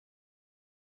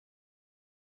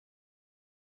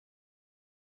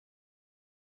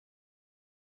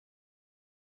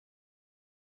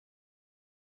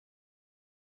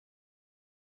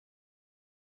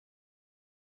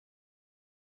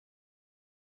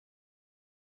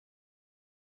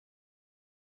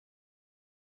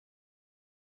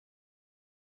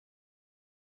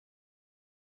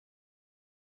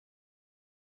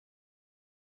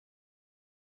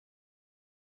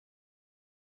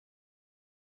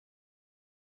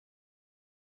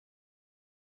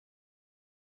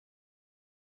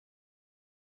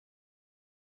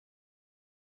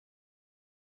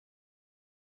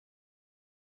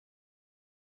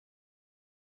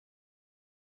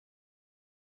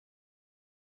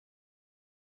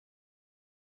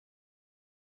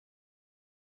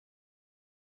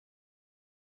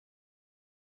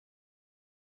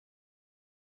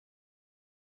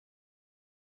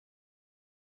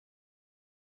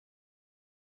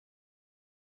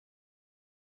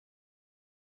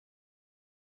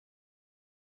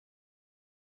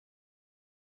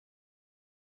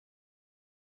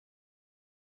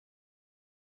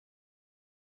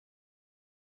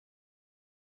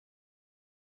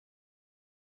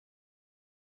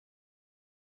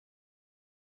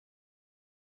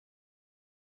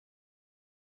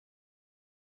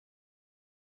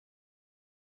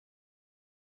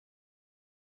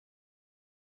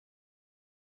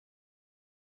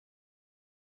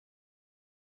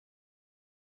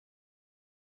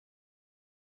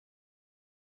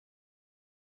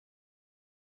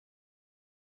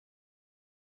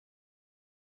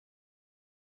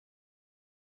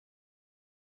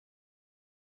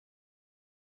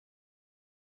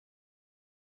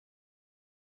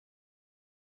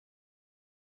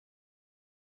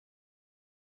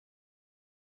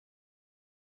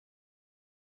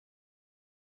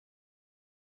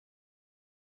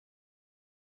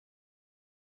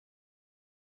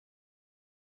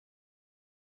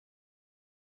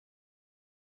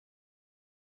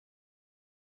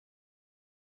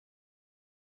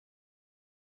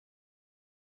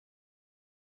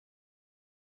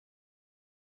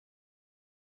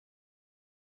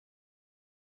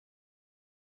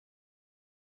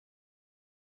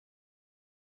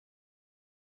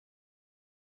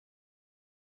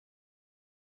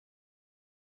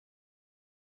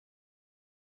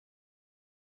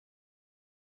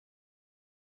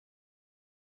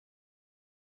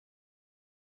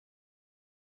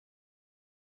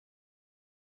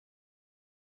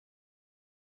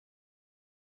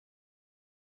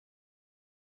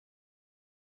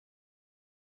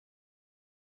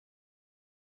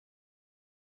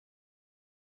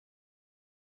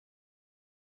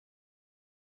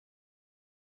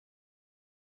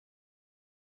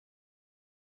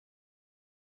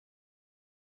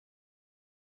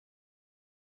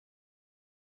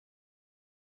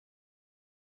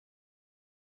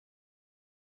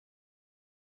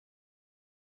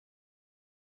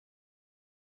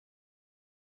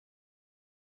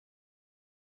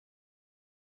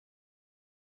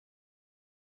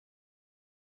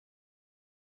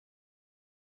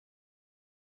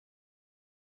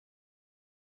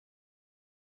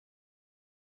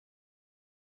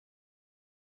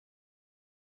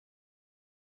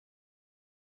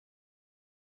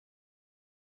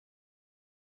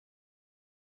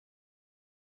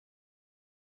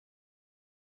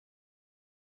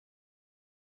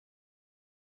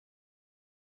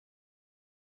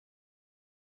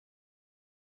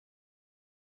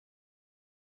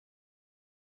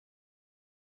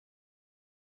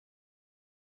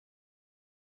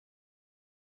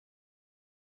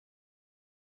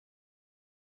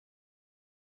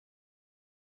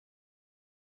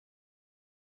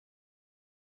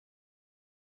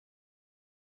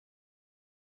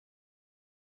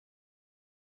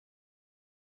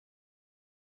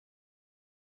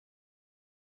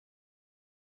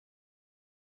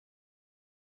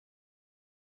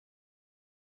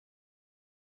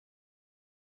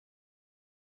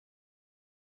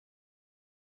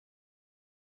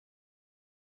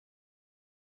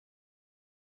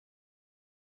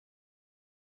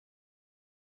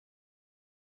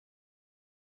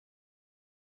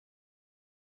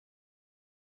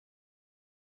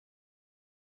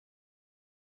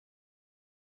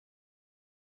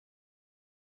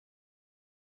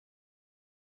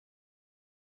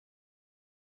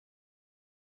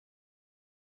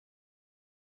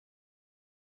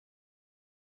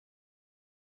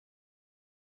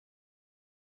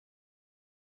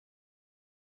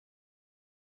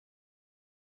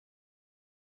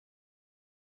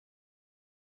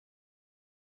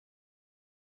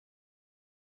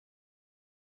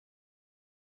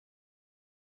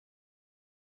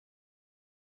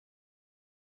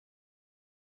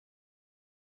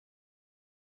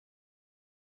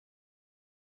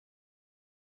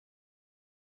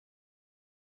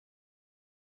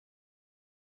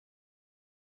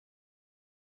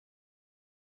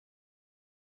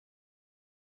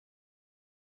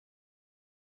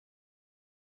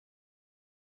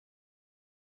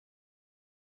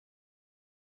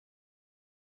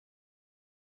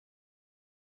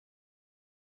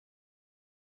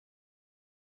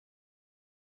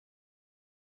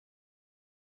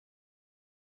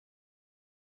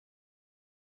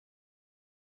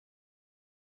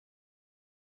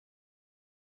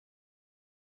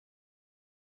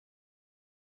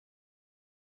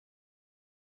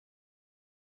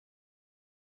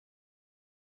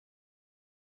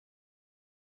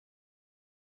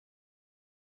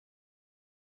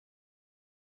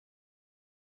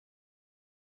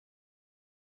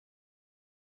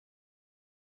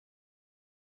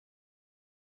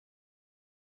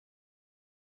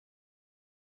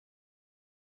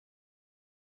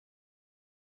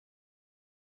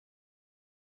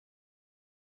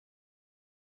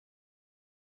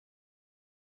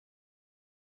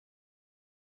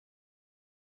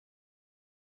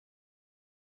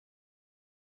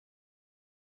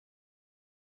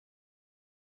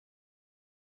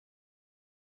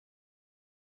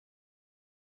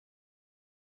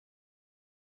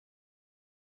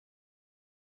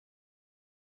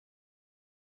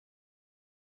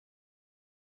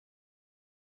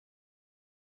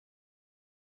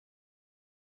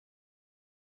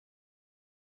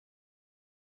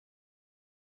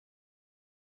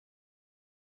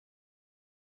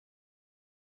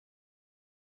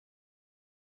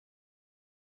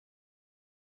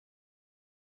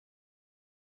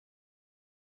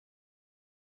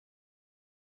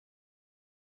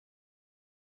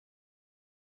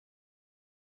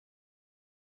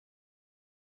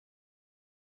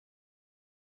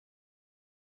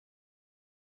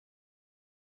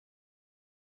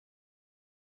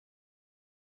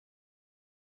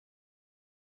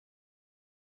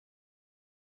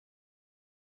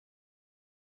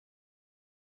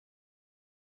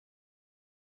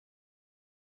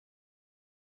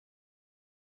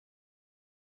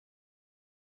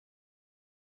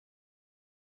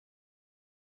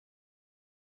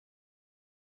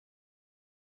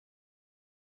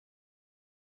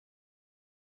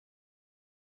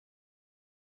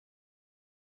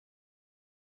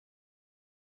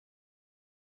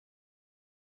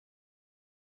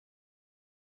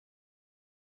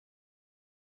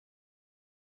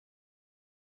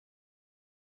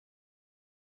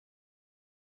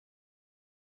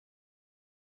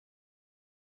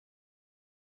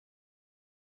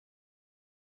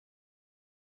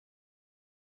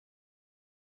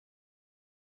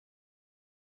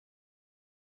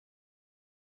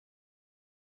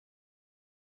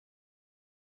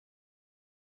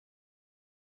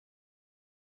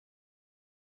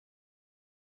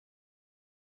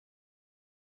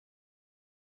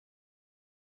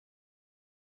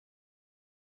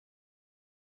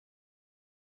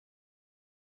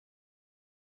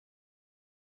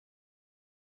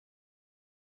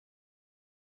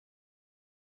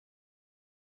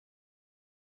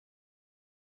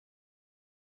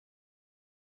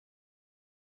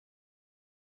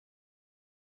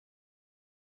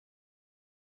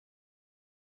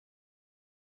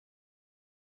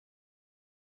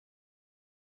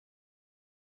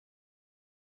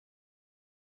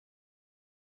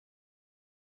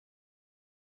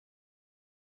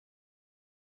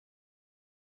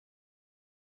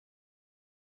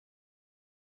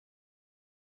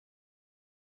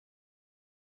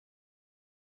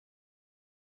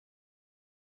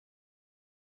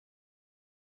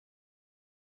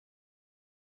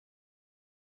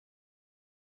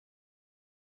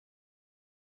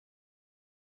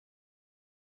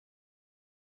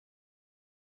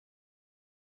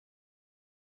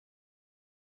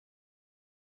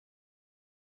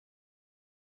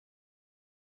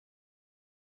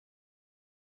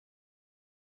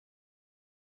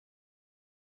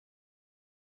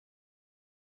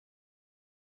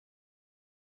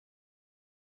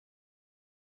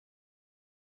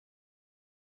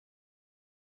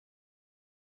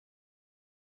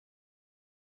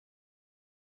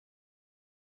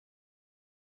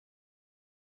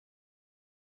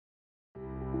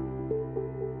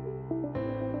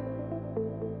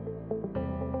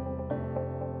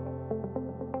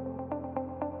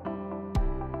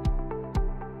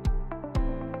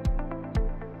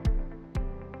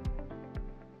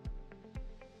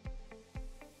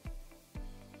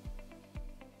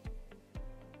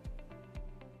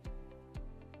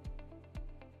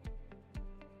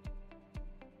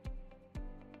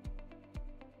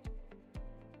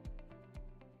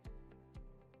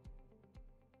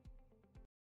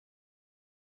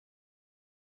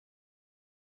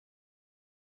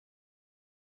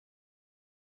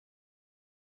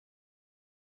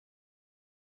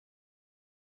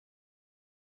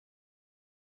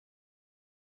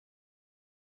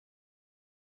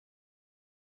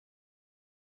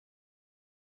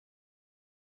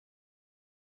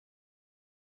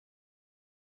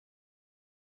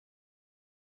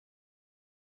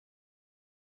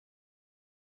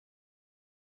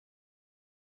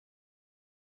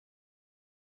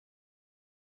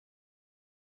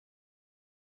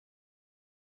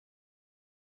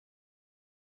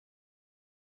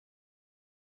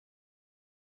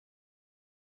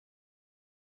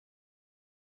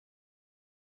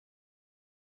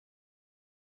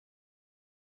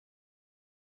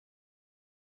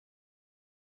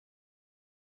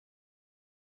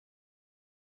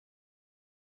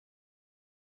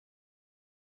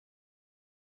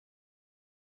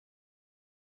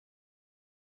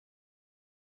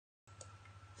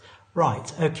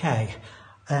Right, okay.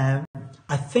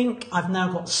 I think I've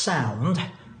now got sound.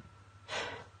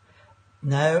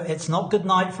 No, it's not good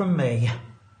night from me.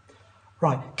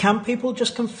 Right, can people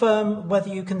just confirm whether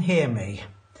you can hear me,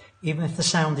 even if the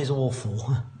sound is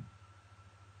awful?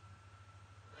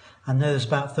 I know there's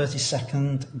about a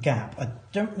 30-second gap. I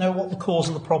don't know what the cause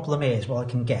of the problem is. Well, I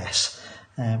can guess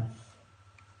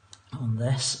on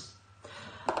this.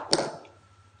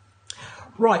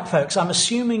 Right, folks, I'm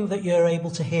assuming that you're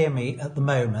able to hear me at the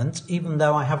moment, even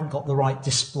though I haven't got the right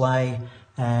display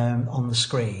on the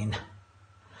screen.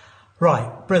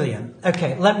 Right, brilliant.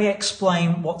 Okay, let me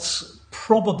explain what's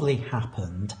probably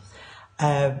happened.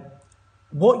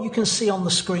 What you can see on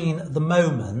the screen at the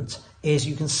moment is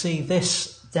you can see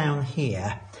this down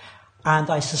here, and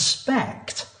I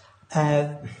suspect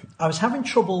I was having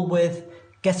trouble with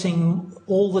getting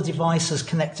all the devices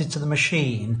connected to the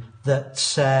machine that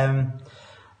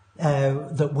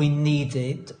that we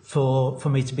needed for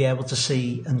me to be able to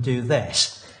see and do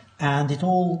this, and it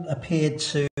all appeared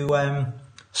to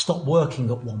stop working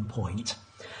at one point,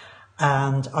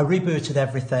 and I rebooted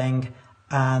everything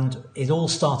and it all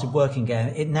started working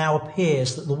again. It now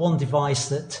appears that the one device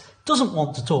that doesn't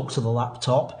want to talk to the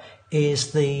laptop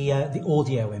is the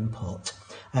audio input.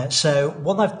 So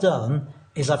what I've done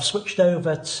is I've switched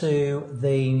over to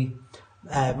the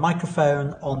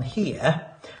microphone on here,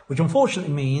 which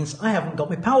unfortunately means I haven't got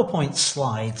my PowerPoint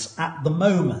slides at the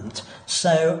moment.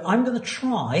 So I'm going to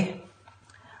try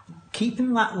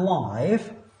keeping that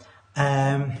live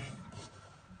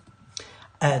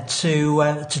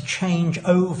to change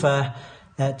over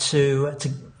to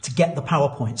get the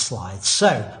PowerPoint slides.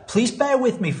 So please bear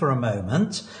with me for a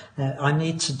moment. I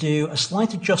need to do a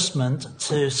slight adjustment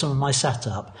to some of my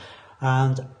setup,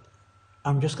 and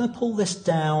I'm just going to pull this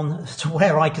down to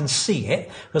where I can see it,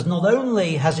 because not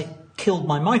only has it killed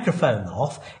my microphone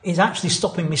off, it's actually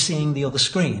stopping me seeing the other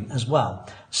screen as well.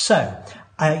 So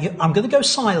I'm going to go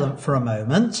silent for a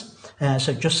moment.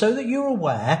 So just so that you're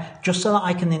aware, just so that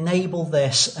I can enable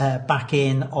this back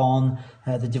in on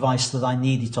the device that I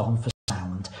need it on for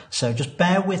sound. So just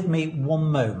bear with me one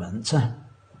moment.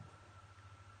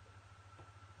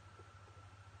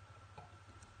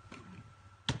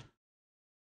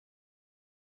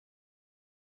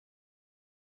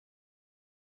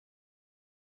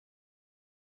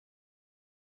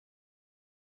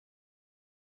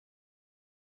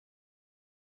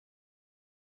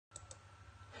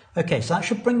 Okay, so that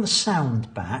should bring the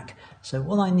sound back. So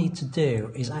what I need to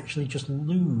do is actually just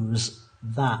lose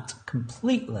that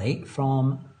completely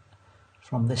from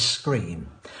this screen.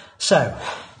 So,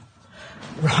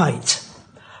 right.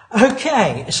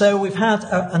 Okay, so we've had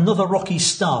another rocky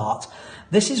start.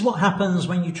 This is what happens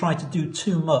when you try to do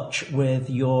too much with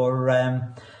your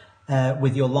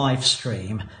live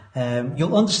stream.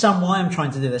 You'll understand why I'm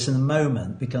trying to do this in a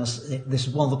moment, because this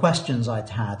is one of the questions I'd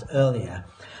had earlier.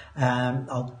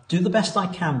 I'll do the best I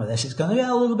can with this. It's going to get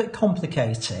a little bit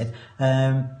complicated.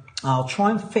 I'll try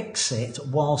and fix it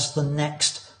whilst the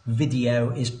next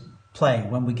video is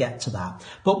playing when we get to that.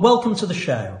 But welcome to the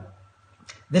show.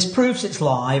 This proves it's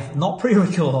live, not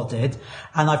pre-recorded,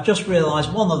 and I've just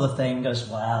realised one other thing as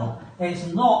well. It's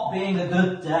not being a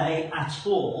good day at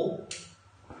all.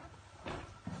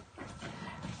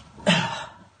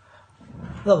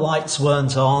 The lights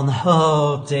weren't on.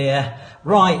 Oh dear.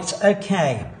 Right,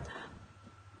 okay.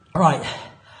 Right.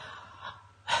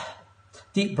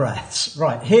 Deep breaths.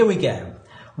 Right, here we go.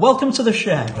 Welcome to the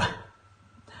show.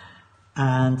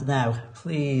 And now,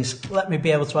 please let me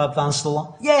be able to advance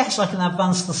the Yes, I can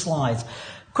advance the slides.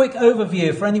 Quick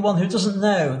overview for anyone who doesn't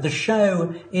know. The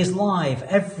show is live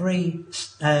every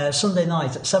Sunday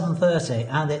night at 7:30,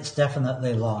 and it's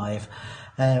definitely live.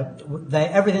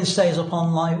 Everything stays up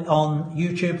on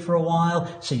YouTube for a while,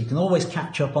 so you can always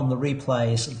catch up on the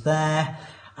replays there,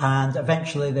 and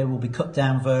eventually there will be cut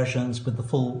down versions with the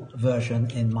full version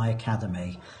in my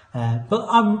academy. But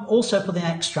I'm also putting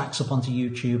extracts up onto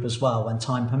YouTube as well when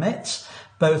time permits,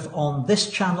 both on this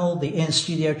channel, the In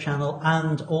Studio channel,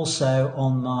 and also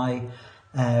on my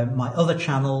other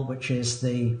channel, which is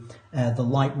the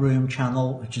Lightroom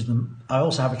channel, which is I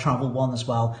also have a travel one as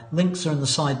well. Links are in the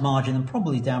side margin and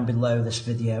probably down below this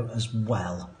video as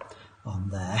well on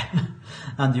there.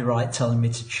 And you're right, telling me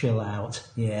to chill out.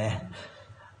 Yeah,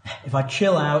 if I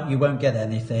chill out, you won't get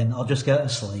anything. I'll just go to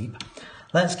sleep.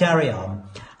 Let's carry on.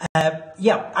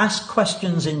 Yeah, ask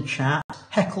questions in chat,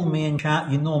 heckle me in chat.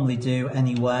 You normally do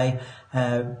anyway.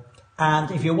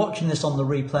 And if you're watching this on the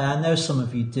replay, I know some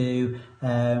of you do.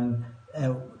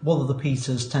 One of the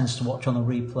Peters tends to watch on a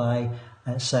replay,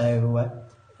 so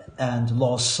and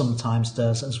Loz sometimes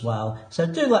does as well. So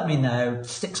do let me know,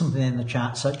 stick something in the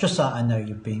chat, so just so I know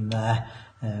you've been there.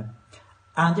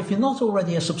 And if you're not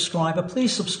already a subscriber,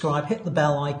 please subscribe, hit the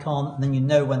bell icon, and then you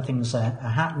know when things are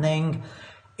happening.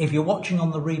 If you're watching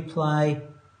on the replay,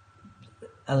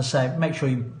 as I say, make sure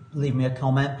you leave me a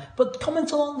comment, but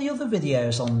comment on the other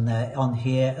videos on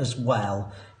here as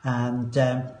well, and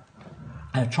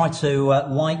try to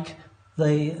like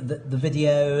the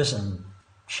videos and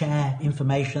share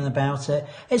information about it.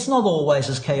 It's not always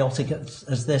as chaotic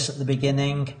as this at the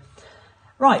beginning.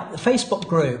 Right, the Facebook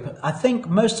group. I think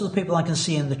most of the people I can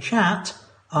see in the chat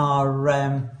are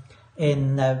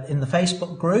in the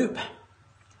Facebook group,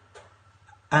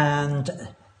 and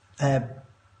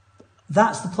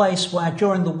that's the place where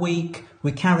during the week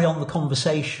we carry on the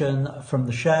conversation from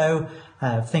the show,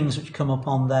 things which come up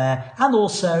on there, and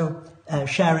also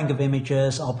sharing of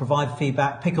images. I'll provide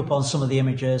feedback, pick up on some of the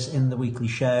images in the weekly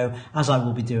show, as I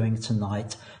will be doing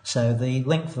tonight. So the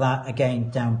link for that, again,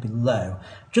 down below.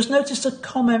 Just noticed a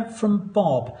comment from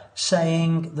Bob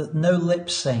saying that no lip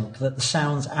sync, that the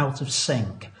sound's out of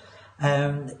sync.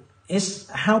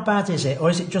 How bad is it? Or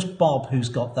is it just Bob who's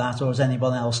got that, or has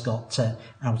anyone else got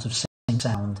out of sync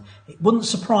sound? It wouldn't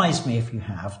surprise me if you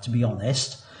have, to be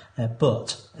honest,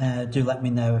 but do let me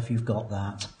know if you've got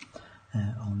that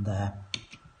on there.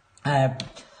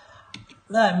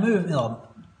 Moving on.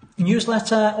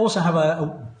 Newsletter. Also have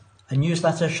a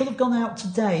newsletter. Should have gone out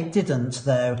today. It didn't,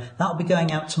 though. That'll be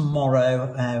going out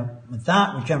tomorrow with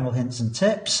general hints and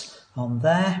tips on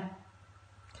there.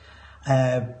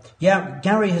 Yeah,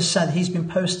 Gary has said he's been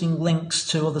posting links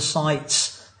to other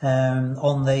sites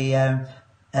on the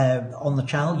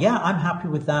channel. Yeah, I'm happy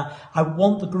with that. I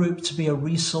want the group to be a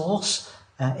resource.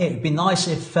 It'd be nice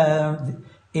if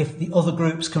the other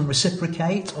groups can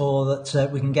reciprocate, or that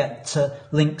we can get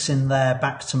links in there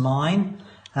back to mine.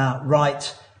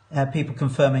 Right, people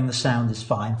confirming the sound is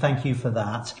fine. Thank you for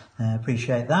that.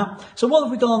 Appreciate that. So what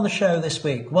have we got on the show this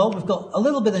week? Well, we've got a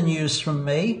little bit of news from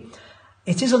me.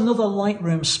 It is another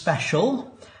Lightroom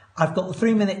special. I've got the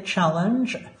 3-minute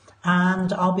challenge,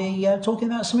 and I'll be talking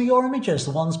about some of your images,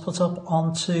 the ones put up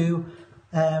onto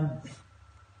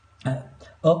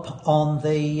up on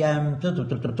the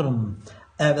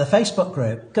Facebook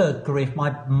group. Good grief,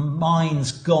 my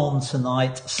mind's gone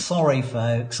tonight. Sorry,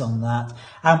 folks, on that.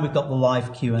 And we've got the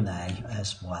live Q&A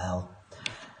as well.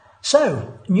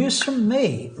 So, news from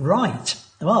me. Right.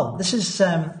 Well, this is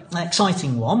an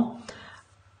exciting one.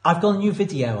 I've got a new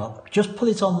video up. Just put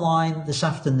it online this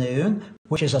afternoon,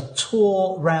 which is a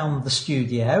tour around the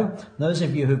studio. Those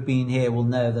of you who've been here will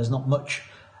know there's not much.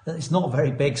 It's not very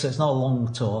big, so it's not a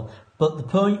long tour. But the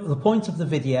point of the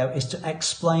video is to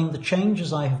explain the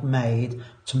changes I have made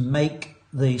to make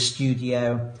the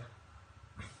studio,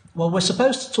 well, we're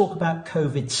supposed to talk about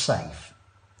COVID safe.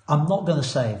 I'm not going to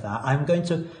say that. I'm going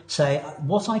to say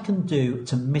what I can do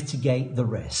to mitigate the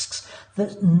risks.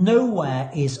 That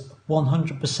nowhere is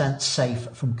 100% safe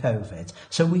from COVID.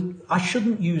 So I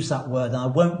shouldn't use that word, and I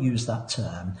won't use that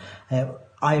term.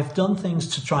 I have done things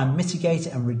to try and mitigate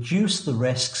it and reduce the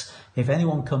risks if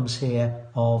anyone comes here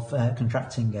of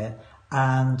contracting it,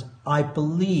 and I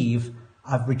believe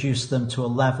I've reduced them to a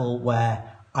level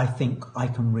where I think I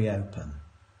can reopen.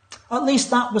 At least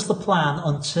that was the plan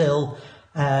until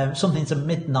something to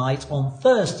midnight on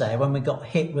Thursday, when we got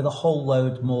hit with a whole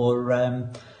load more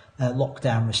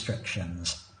lockdown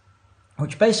restrictions,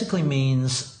 which basically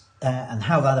means, and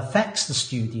how that affects the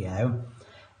studio,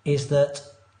 is that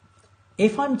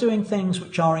if I'm doing things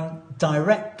which are in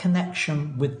direct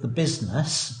connection with the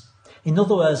business, in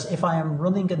other words, if I am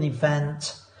running an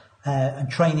event and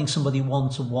training somebody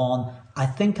one-to-one, I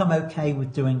think I'm okay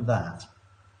with doing that.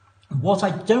 What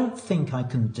I don't think I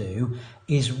can do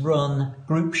is run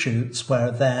group shoots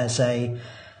where there's a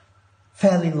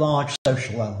fairly large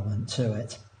social element to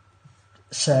it.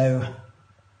 So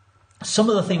some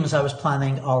of the things I was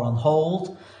planning are on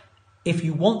hold. If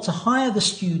you want to hire the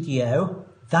studio,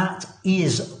 that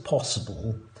is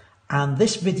possible. And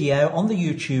this video on the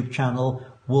YouTube channel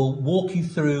will walk you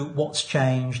through what's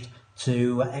changed,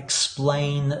 to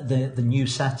explain the new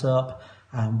setup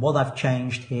and what I've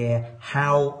changed here,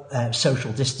 how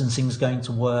social distancing is going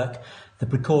to work, the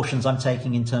precautions I'm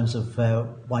taking in terms of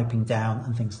wiping down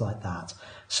and things like that.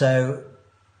 So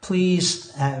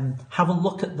please have a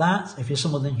look at that if you're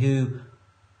someone who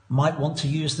might want to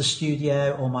use the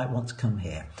studio or might want to come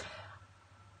here.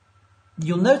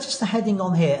 You'll notice the heading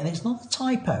on here, and it's not a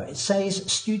typo. It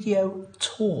says Studio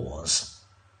Tours.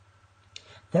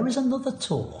 There is another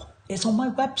tour. It's on my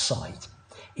website.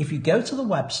 If you go to the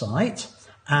website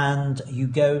and you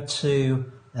go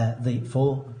to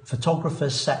for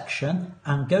photographers section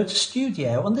and go to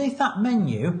Studio. Underneath that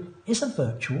menu is a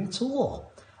virtual tour.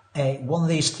 One of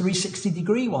these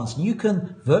 360-degree ones, and you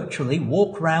can virtually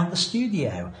walk around the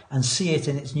studio and see it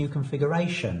in its new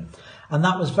configuration. And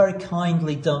that was very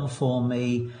kindly done for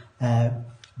me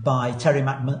by Terry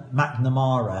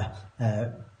McNamara,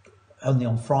 only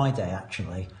on Friday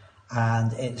actually,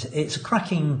 and it's a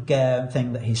cracking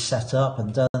thing that he's set up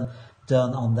and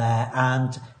done on there.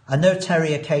 And I know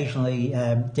Terry occasionally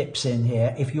dips in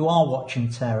here. If you are watching,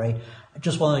 Terry, I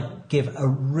just want to give a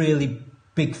really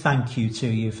big thank you to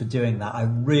you for doing that. I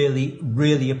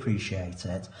really appreciate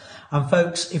it. And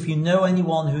folks, if you know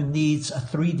anyone who needs a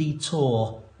 3D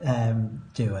tour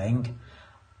doing,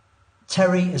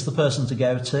 Terry is the person to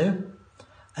go to.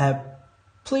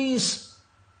 Please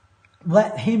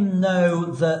let him know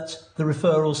that the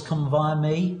referrals come via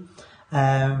me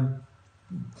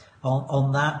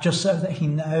on that, just so that he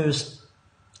knows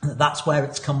that that's where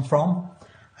it's come from.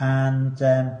 And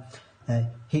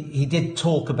he did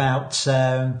talk about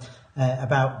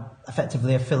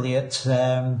effectively affiliate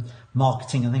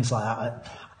marketing and things like that.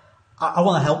 I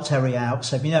want to help Terry out,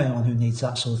 so if you know anyone who needs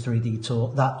that sort of 3D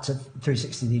tour, that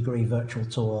 360-degree virtual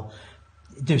tour,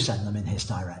 do send them in his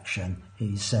direction.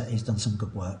 He's done some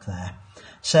good work there.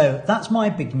 So that's my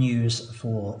big news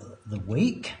for the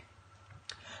week.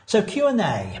 So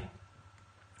Q&A.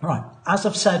 Right, as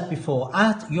I've said before,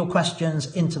 add your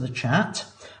questions into the chat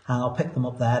and I'll pick them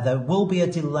up there. There will be a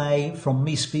delay from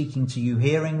me speaking to you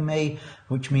hearing me,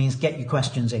 which means get your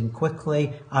questions in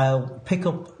quickly. I'll pick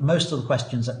up most of the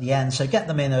questions at the end, so get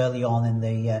them in early on in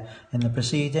the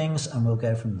proceedings and we'll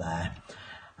go from there.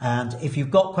 And if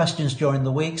you've got questions during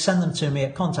the week, send them to me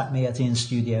at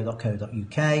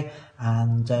contactme@ianstudio.co.uk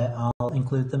and I'll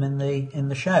include them in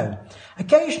the show.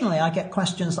 Occasionally I get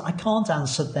questions that I can't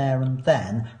answer there and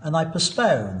then, and I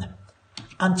postpone.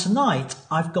 And tonight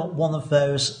I've got one of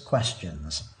those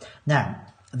questions. Now,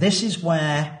 this is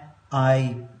why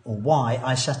I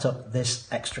set up this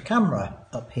extra camera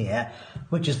up here,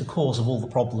 which is the cause of all the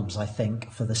problems, I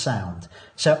think, for the sound.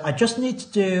 So I just need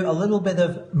to do a little bit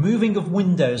of moving of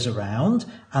windows around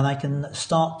and I can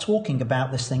start talking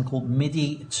about this thing called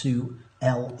MIDI to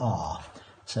LR.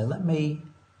 So let me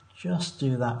just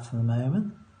do that for the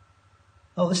moment.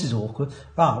 Oh, this is awkward.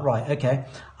 Ah, right, okay.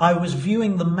 I was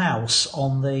viewing the mouse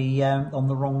on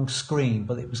the wrong screen,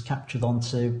 but it was captured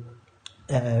onto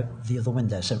the other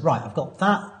window. So right, I've got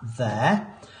that there.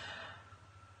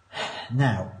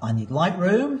 Now I need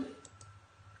Lightroom.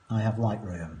 I have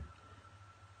Lightroom.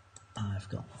 I've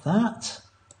got that.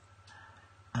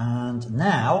 And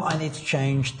now I need to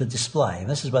change the display.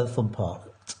 This is where the fun part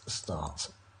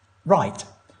starts. Right.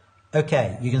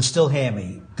 Okay, you can still hear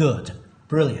me. Good.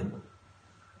 Brilliant.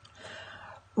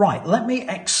 Right, let me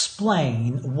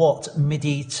explain what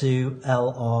MIDI to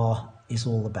LR is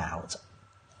all about.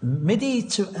 MIDI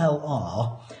to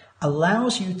LR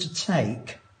allows you to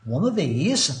take one of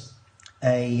these,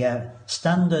 a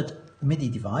standard MIDI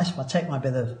device. If I take my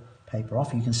bit of paper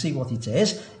off, you can see what it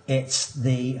is. It's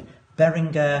the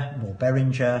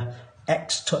Behringer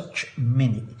X-Touch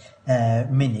Mini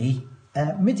MIDI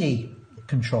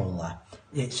controller.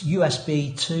 It's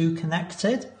USB 2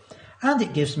 connected, and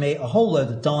it gives me a whole load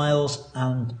of dials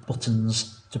and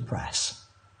buttons to press.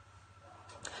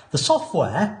 The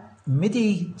software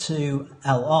MIDI to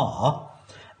LR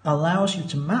allows you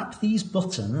to map these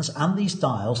buttons and these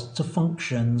dials to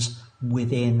functions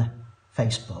within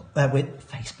Facebook.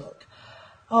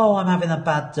 Oh, I'm having a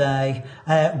bad day.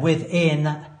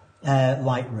 Within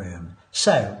Lightroom.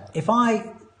 So if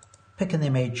I pick an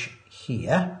image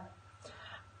here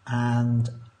and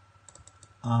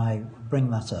I bring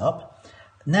that up,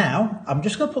 now I'm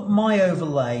just going to put my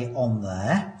overlay on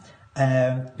there.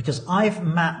 Because I've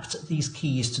mapped these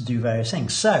keys to do various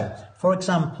things. So, for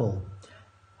example,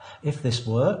 if this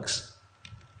works,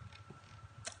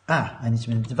 I need to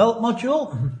be in the develop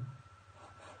module.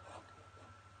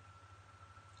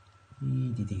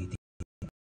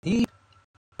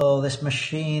 Oh, this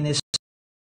machine is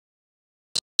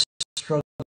struggling.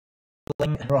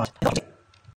 Right. There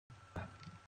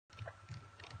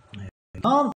we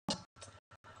go.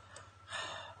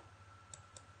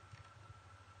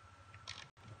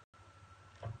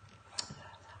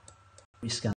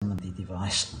 Rescan the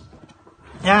device.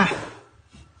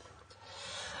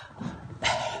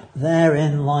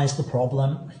 Therein lies the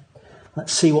problem.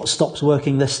 Let's see what stops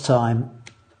working this time.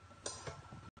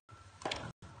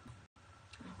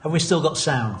 Have we still got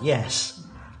sound? Yes.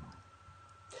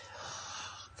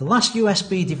 The last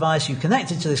USB device you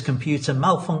connected to this computer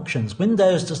malfunctions.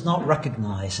 Windows does not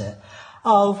recognize it.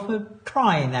 Oh, for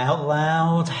crying out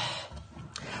loud.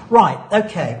 Right,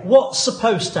 okay, what's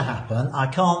supposed to happen? I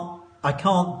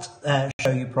can't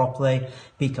show you properly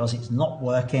because it's not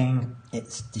working.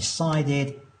 It's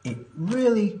decided it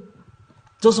really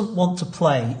doesn't want to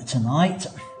play tonight.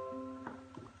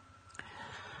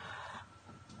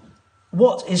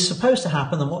 What is supposed to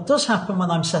happen, and what does happen when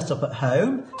I'm set up at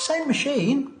home, same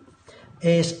machine,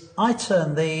 is I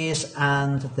turn these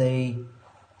and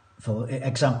for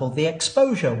example, the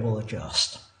exposure will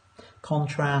adjust,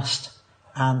 contrast,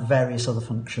 and various other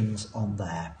functions on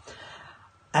there.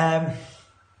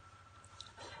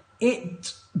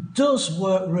 It does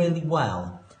work really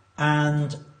well,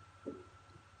 and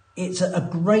it's a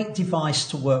great device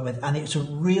to work with, and it's a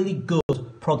really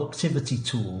good productivity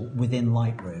tool within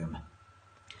Lightroom.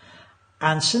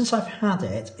 And since I've had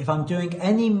it, if I'm doing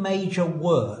any major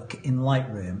work in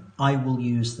Lightroom, I will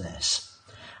use this.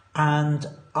 And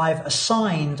I've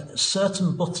assigned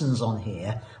certain buttons on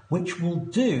here which will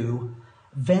do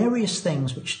various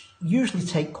things which usually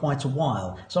take quite a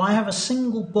while. So I have a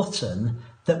single button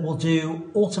that will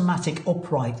do automatic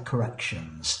upright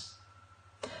corrections.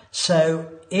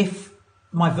 So if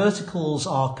my verticals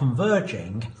are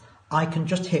converging, I can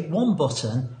just hit one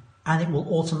button and it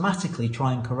will automatically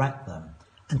try and correct them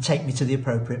and take me to the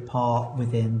appropriate part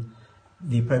within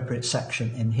the appropriate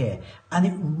section in here. And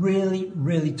it really,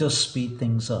 really does speed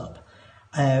things up.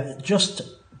 Just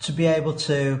to be able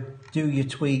to do your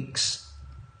tweaks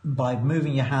by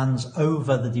moving your hands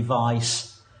over the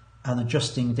device and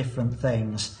adjusting different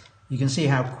things, you can see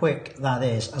how quick that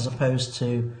is, as opposed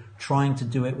to trying to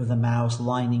do it with a mouse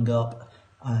lining up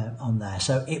on there.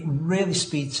 So it really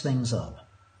speeds things up.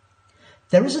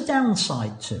 There is a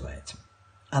downside to it,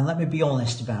 and let me be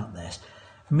honest about this.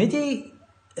 MIDI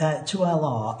to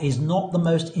LR is not the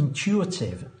most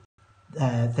intuitive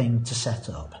thing to set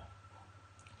up.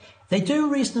 They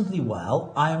do reasonably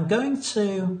well. I am going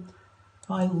to, if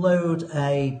I load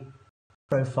a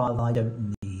profile I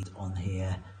don't need on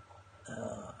here,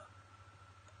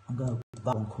 I'm going to,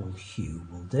 that one called Hue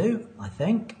will do, I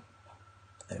think.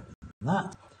 Open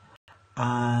that.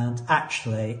 And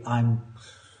actually,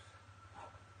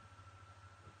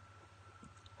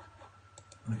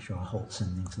 make sure I hold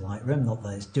sending to Lightroom, not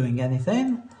that it's doing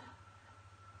anything.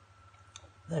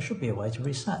 There should be a way to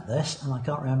reset this, and I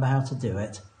can't remember how to do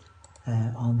it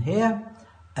on here.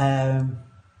 No,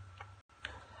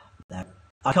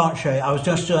 I can't show you. I was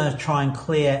just going to try and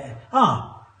clear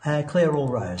all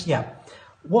rows. Yeah.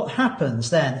 What happens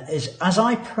then is, as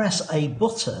I press a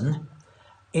button,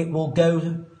 it will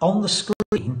go on the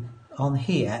screen on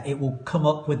here, it will come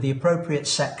up with the appropriate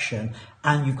section,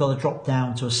 and you've got to drop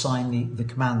down to assign the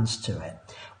commands to it,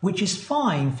 which is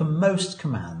fine for most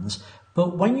commands.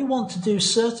 But when you want to do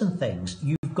certain things,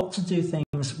 you've got to do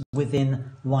things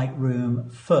within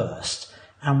Lightroom first.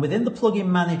 And within the plugin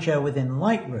manager within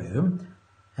Lightroom,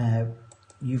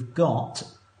 you've got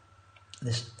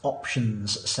this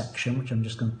options section, which I'm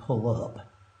just going to pull up.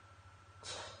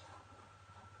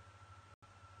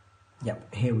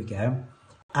 Yep, here we go.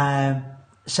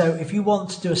 So if you want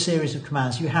to do a series of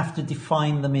commands, you have to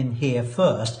define them in here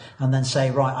first and then say,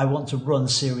 right, I want to run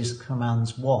series of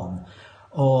commands 1.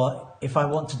 Or if I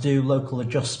want to do local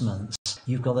adjustments,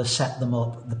 you've got to set them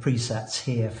up, the presets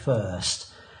here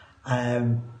first.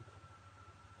 And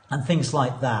things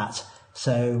like that.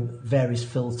 So various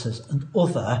filters, and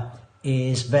other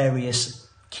is various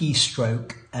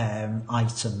keystroke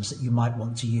items that you might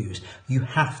want to use. You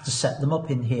have to set them up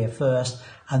in here first,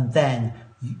 and then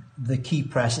the key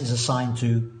press is assigned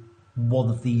to one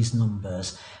of these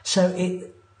numbers. So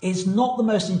it is not the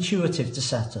most intuitive to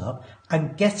set up,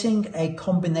 and getting a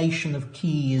combination of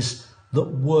keys that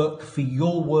work for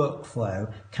your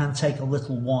workflow can take a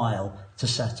little while to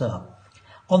set up.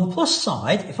 On the plus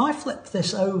side, if I flip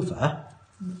this over,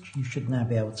 which you should now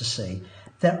be able to see,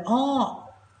 there are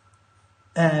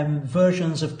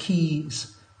versions of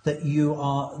keys that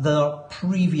are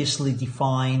previously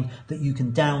defined that you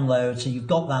can download, so you've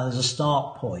got that as a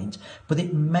start point, but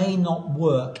it may not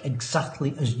work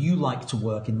exactly as you like to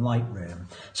work in Lightroom.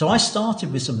 So I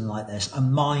started with something like this,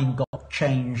 and mine got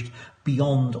changed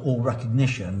beyond all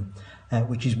recognition,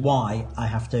 which is why I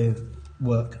have to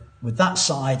work with that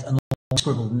side and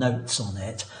scribble notes on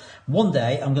it. One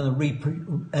day I'm going to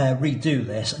redo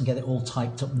this and get it all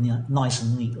typed up nice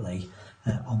and neatly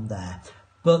on there.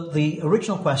 But the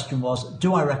original question was,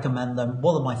 do I recommend them?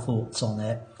 What are my thoughts on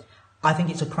it? I think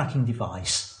it's a cracking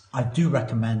device. I do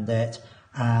recommend it,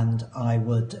 and I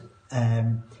would,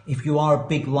 if you are a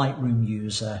big Lightroom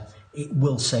user, it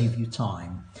will save you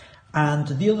time. And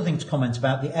the other thing to comment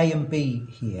about, the A and B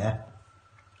here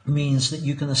means that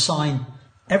you can assign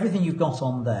everything you've got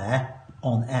on there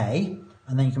on A,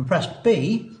 and then you can press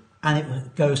B and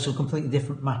it goes to a completely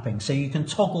different mapping. So you can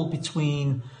toggle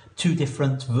between two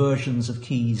different versions of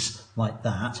keys like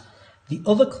that. The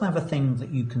other clever thing that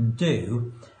you can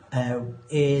do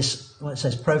is, well, it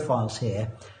says profiles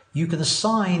here. You can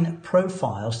assign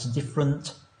profiles to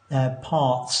different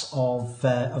parts of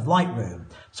Lightroom.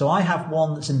 So I have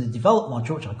one that's in the develop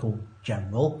module, which I call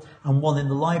general, and one in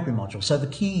the library module. So the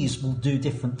keys will do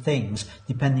different things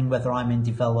depending whether I'm in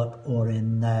develop or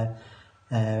in the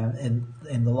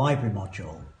library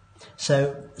module.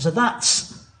 So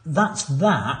that's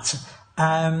that.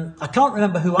 I can't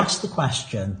remember who asked the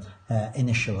question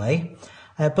initially,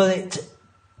 but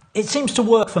it seems to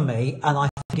work for me, and I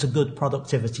think it's a good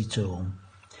productivity tool.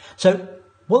 So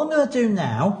what I'm going to do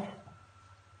now,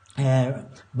 I'm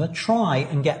going to try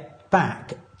and get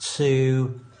back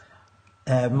to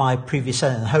my previous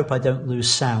setting. I hope I don't lose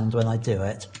sound when I do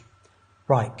it.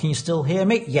 Right, can you still hear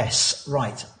me? Yes,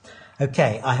 right.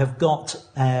 Okay, I've got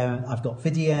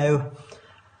video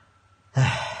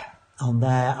on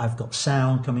there. I've got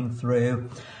sound coming through.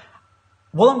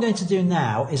 What I'm going to do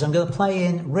now is I'm going to play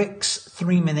in Rick's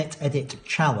 3-minute edit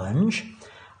challenge.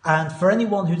 And for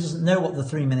anyone who doesn't know what the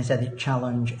 3-minute edit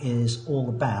challenge is all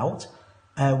about,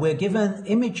 we're given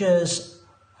images,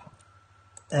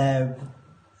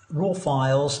 raw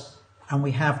files, and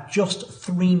we have just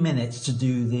 3 minutes to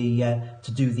do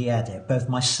the edit. Both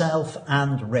myself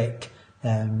and Rick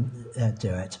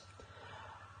do it.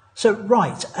 So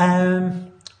right,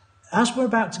 as we're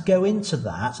about to go into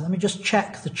that, let me just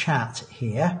check the chat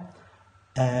here.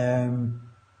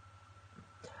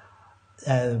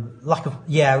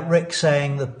 Rick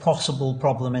saying the possible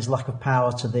problem is lack of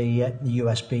power to the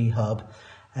USB hub,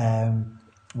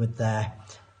 with their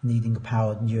needing a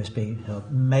powered USB hub,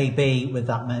 maybe with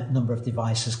that number of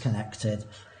devices connected.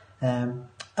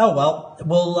 I'll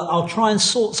try and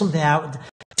sort something out,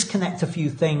 disconnect a few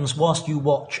things whilst you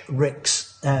watch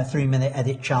Rick's 3-minute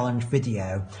edit challenge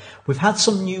video. We've had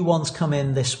some new ones come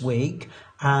in this week,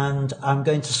 and I'm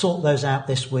going to sort those out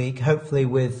this week, hopefully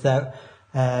with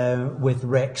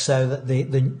Rick, so that the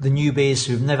newbies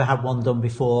who've never had one done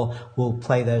before will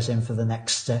play those in for the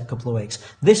next couple of weeks.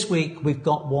 This week we've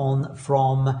got one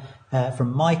from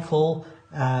Michael,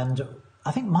 and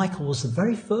I think Michael was the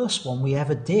very first one we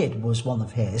ever did, was one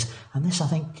of his, and this I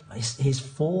think is his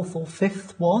 4th or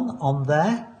 5th one on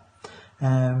there,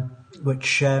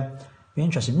 which be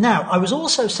interesting. Now, I was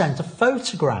also sent a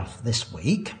photograph this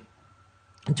week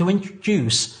to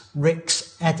introduce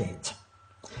Rick's edit.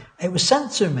 It was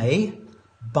sent to me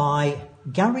by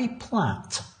Gary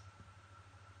Platt,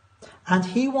 and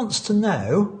he wants to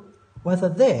know whether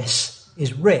this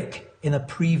is Rick in a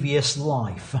previous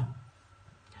life.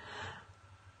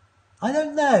 I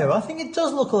don't know. I think it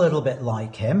does look a little bit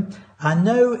like him. I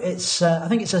know it's. I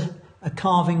think it's a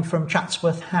carving from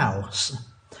Chatsworth House,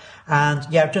 and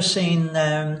yeah, I've just seen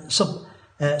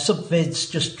Subvids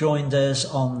just joined us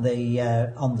on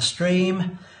the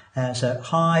stream. So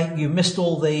hi, you missed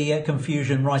all the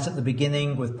confusion right at the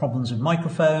beginning with problems with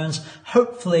microphones.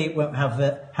 Hopefully we won't have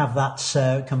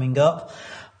that coming up.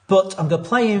 But I'm going to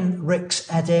play in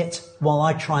Rick's edit while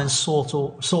I try and sort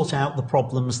out the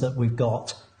problems that we've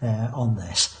got on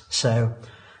this. So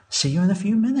see you in a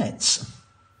few minutes.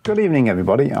 Good evening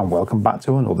everybody, and welcome back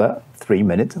to another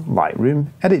 3-minute Lightroom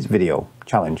edit video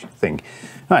challenge thing.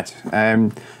 Right,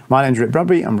 my name's Rick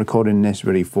Bradbury. I'm recording this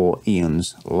ready for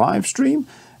Ian's live stream,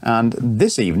 and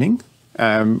this evening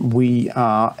we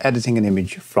are editing an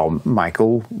image from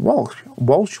Michael Walsh.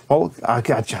 I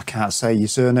can't say your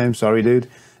surname, sorry dude.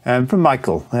 From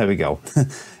Michael, there we go.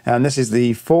 And this is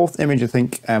the 4th image I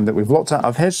think that we've looked at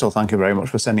of his, so thank you very much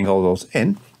for sending all those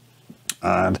in.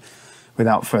 And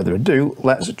without further ado,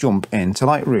 let's jump into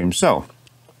Lightroom. So,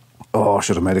 I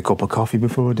should have made a cup of coffee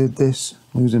before I did this.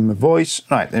 Losing my voice.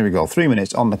 Right, there we go. 3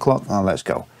 minutes on the clock, and let's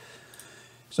go.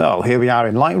 So here we are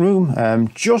in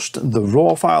Lightroom. Just the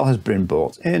raw file has been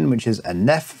brought in, which is a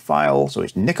NEF file. So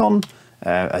it's Nikon,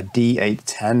 a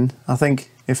D810, I think,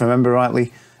 if I remember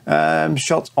rightly.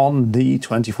 Shot on the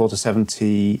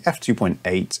 24-70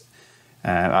 f2.8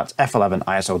 at f11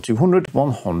 ISO 200,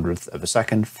 100th of a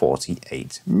second,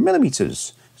 48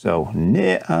 millimeters. So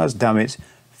near as, damn it,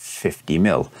 50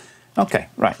 mil. Okay,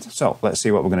 right, so let's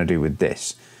see what we're going to do with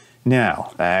this.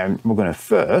 Now, we're going to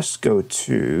first go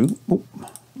to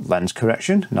lens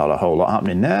correction. Not a whole lot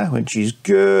happening there, which is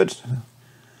good.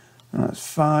 That's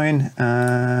fine.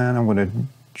 And I'm going to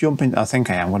jump in. I think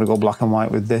I am going to go black and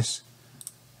white with this.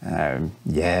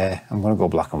 Yeah, I'm going to go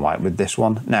black and white with this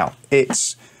one. Now,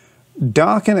 it's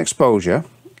dark in exposure.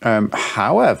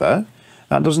 However,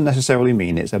 that doesn't necessarily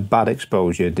mean it's a bad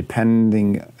exposure,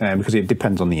 depending because it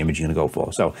depends on the image you're going to go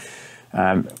for. So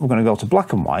We're going to go to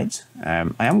black and white.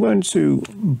 I am going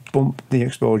to bump the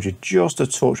exposure just a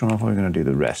touch, and I'm probably going to do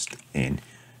the rest in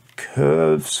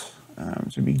curves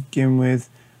to begin with.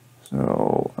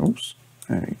 So, oops,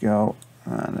 there we go.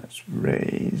 And let's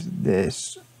raise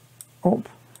this up.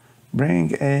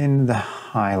 Bring in the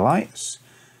highlights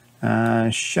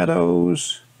and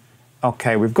shadows.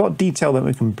 Okay, we've got detail that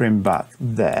we can bring back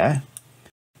there.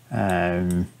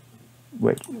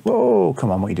 Which, whoa,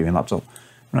 come on, what are you doing, laptop?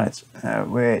 Right,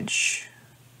 which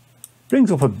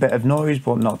brings up a bit of noise,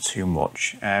 but not too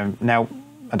much. Now,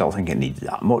 I don't think it needs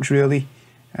that much, really.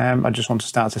 I just want to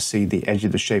start to see the edge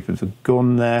of the shape of the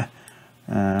gun there.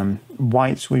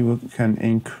 Whites we can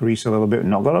increase a little bit.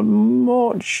 Not got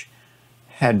much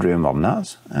headroom on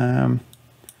that.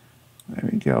 There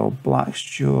we go. Black's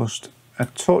just a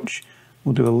touch.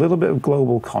 We'll do a little bit of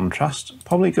global contrast.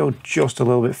 Probably go just a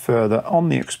little bit further on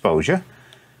the exposure.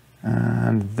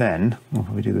 And then we'll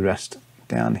probably do the rest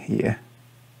down here.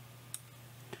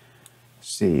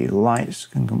 See, lights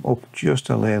can come up just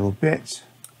a little bit.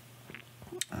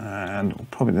 And we're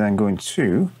probably then going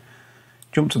to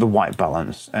jump to the white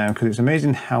balance, because it's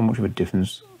amazing how much of a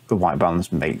difference the white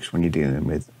balance makes when you're dealing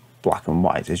with black and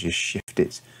white as you shift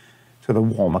it to the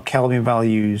warmer Kelvin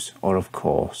values, or of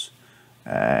course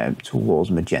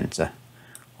towards magenta,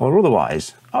 or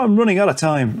otherwise. I'm running out of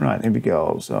time. Right, here we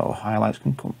go. So highlights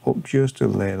can come up just a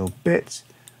little bit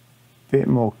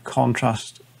more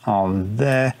contrast on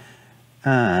there,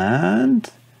 and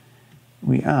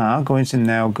we are going to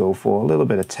now go for a little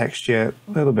bit of texture,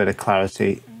 a little bit of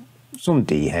clarity, some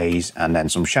dehaze, and then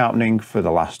some sharpening for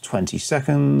the last 20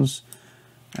 seconds.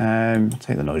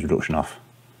 Take the noise reduction off.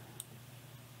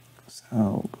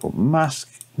 So go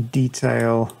mask,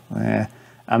 detail there.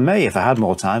 I may, if I had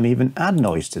more time, even add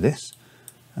noise to this.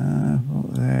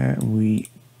 There we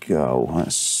go.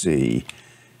 Let's see.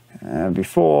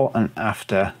 Before and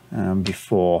after,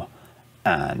 before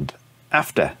and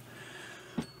after.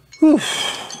 Whew.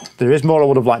 There is more I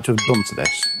would have liked to have done to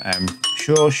this.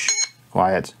 Shush,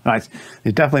 quiet. Right,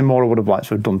 there's definitely more I would have liked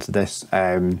to have done to this.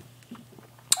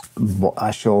 But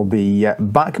I shall be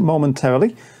back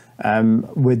momentarily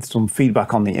with some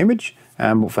feedback on the image.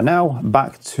 But for now,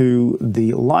 back to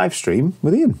the live stream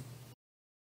with Ian.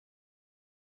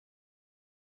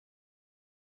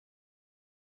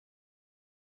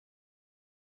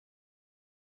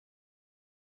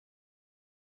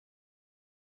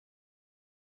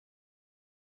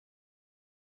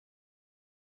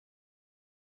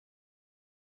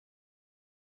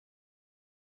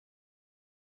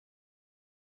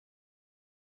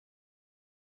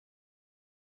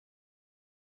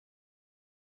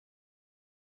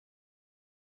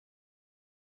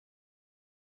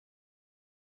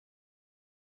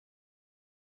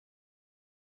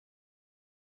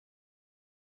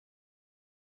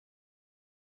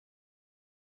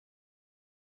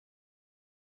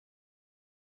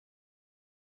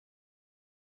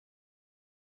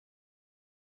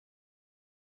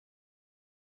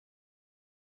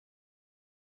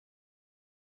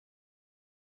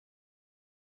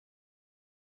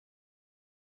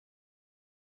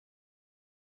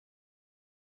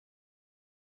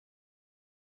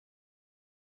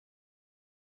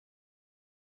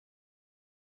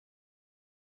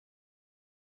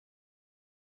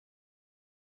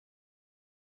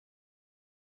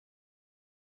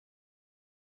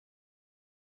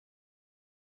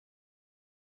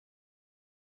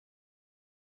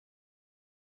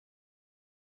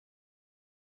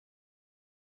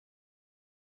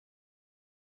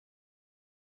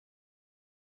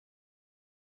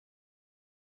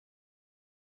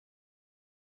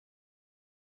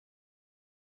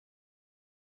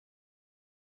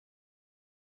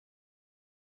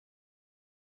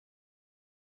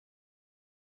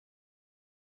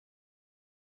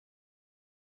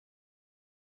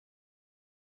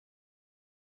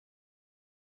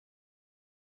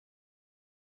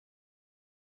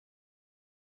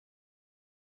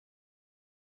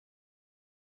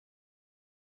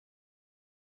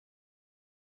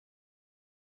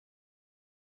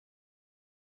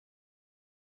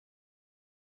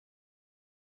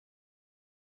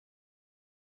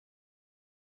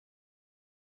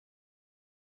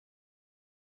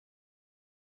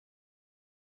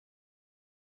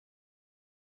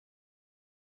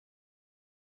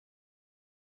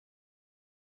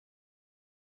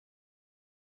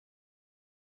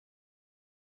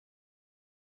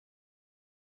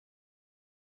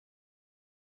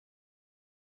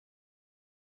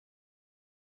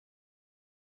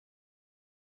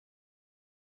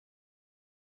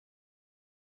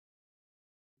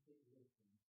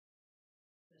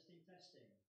 Testing,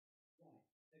 testing. Right,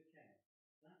 okay.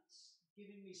 That's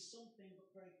giving me something but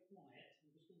very quiet. I'm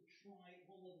just going to try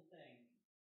one other thing.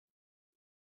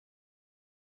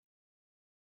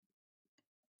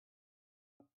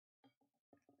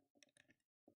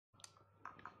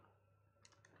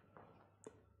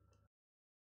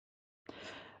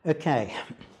 Okay.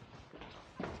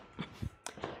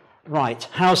 Right,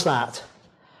 how's that?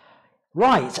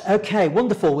 Right, okay,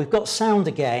 wonderful. We've got sound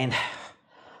again.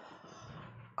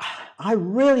 I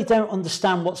really don't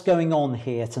understand what's going on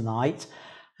here tonight.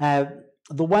 The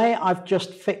way I've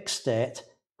just fixed it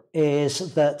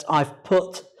is that I've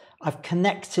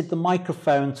connected the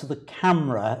microphone to the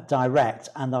camera direct,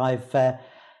 and I've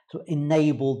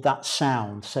enabled that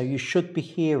sound. So you should be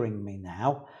hearing me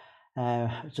now.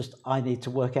 Just I need to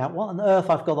work out what on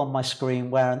earth I've got on my screen,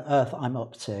 where on earth I'm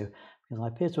up to, because I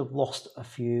appear to have lost a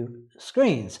few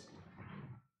screens.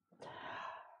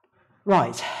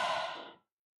 Right.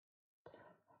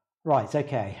 Right,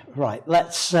 okay, right,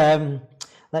 let's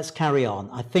carry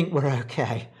on. I think we're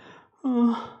okay.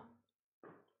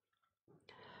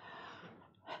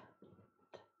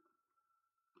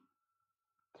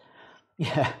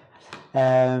 Yeah.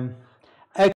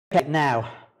 Okay,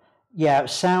 now, yeah,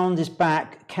 sound is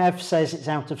back. Kev says it's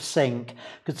out of sync.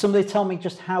 Could somebody tell me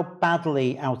just how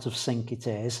badly out of sync it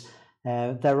is?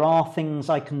 There are things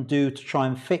I can do to try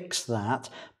and fix that,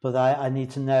 but I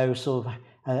need to know sort of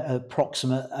an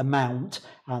approximate amount,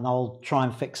 and I'll try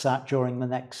and fix that during the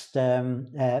next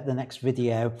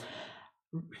video.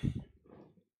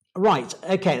 Right,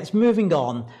 okay, it's moving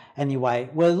on. Anyway,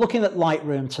 we're looking at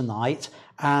Lightroom tonight,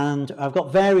 and I've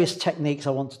got various techniques I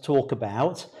want to talk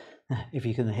about, if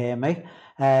you can hear me.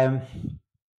 The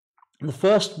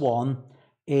first one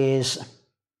is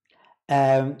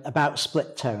about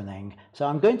split toning. So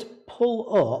I'm going to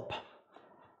pull up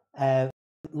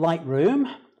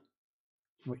Lightroom,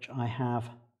 which I have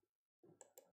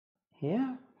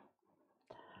here.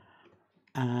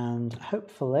 And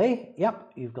hopefully, yep,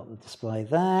 you've got the display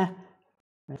there.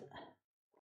 And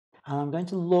I'm going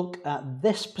to look at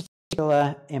this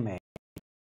particular image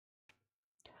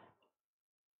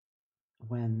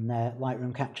when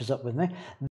Lightroom catches up with me.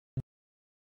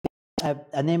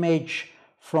 An image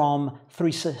from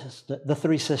the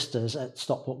Three Sisters at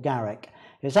Stockport Garrick.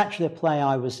 It's actually a play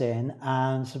I was in,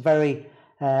 and it's a very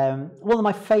one of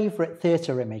my favourite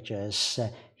theatre images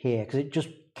here, because it just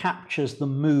captures the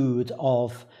mood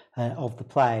of the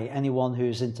play. Anyone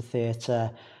who's into theatre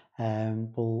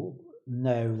will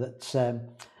know that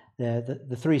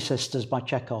the Three Sisters by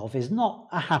Chekhov is not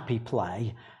a happy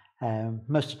play.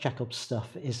 Most of Chekhov's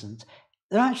stuff isn't.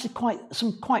 There are actually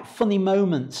some quite funny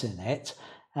moments in it,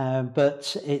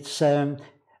 but it's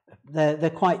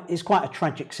quite a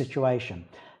tragic situation.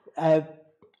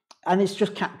 And it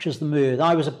just captures the mood.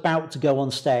 I was about to go on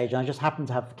stage, and I just happened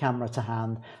to have the camera to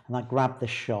hand, and I grabbed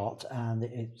this shot, and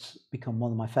it's become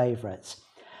one of my favourites.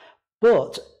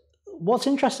 But what's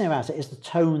interesting about it is the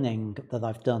toning that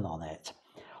I've done on it.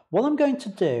 What I'm going to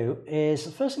do is,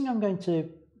 the first thing I'm going to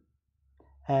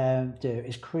do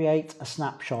is create a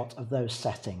snapshot of those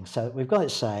settings. So we've got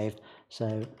it saved,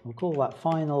 so we'll call that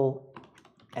final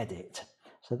edit.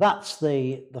 So that's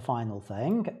the final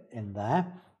thing in there.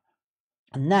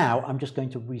 And now I'm just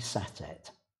going to reset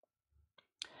it.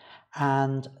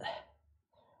 And,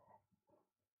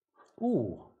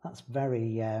 ooh, that's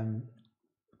very,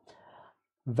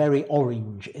 very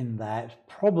orange in there,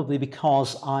 probably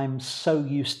because I'm so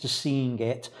used to seeing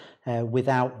it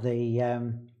without the,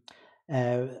 in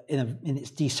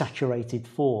its desaturated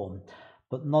form.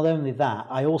 But not only that,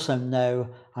 I also know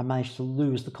I managed to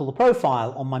lose the color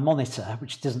profile on my monitor,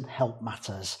 which doesn't help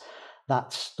matters.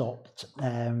 That stopped.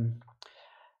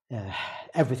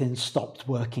 Everything stopped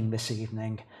working this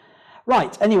evening.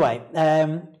 Right, anyway,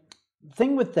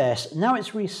 thing with this, now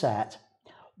it's reset.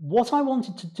 What I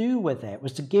wanted to do with it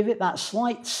was to give it that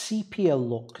slight sepia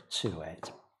look to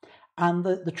it. And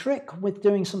the trick with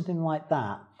doing something like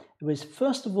that was,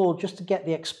 first of all, just to get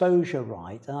the exposure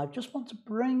right. And I just want to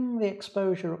bring the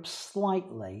exposure up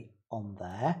slightly on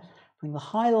there, bring the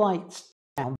highlights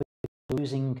down,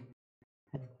 losing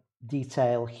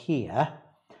detail here.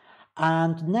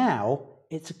 And now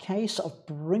it's a case of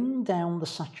bringing down the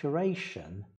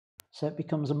saturation so it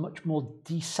becomes a much more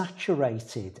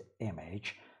desaturated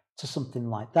image to something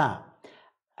like that.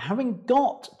 Having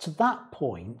got to that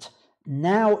point,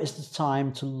 now is the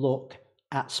time to look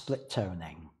at split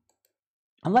toning.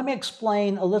 And let me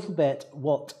explain a little bit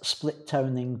what split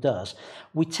toning does.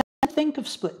 We tend to think of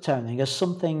split toning as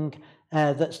something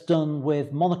that's done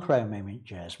with monochrome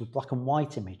images, with black and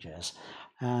white images.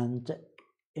 And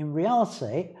in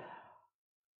reality,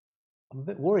 I'm a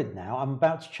bit worried now. I'm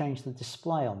about to change the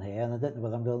display on here, and I don't know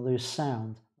whether I'm going to lose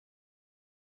sound.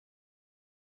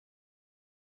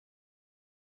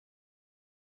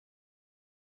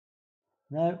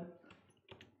 No.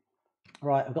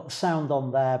 Right, I've got the sound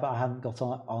on there, but I haven't got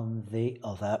on the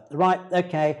other. Right,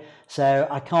 okay, so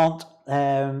I can't,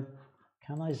 can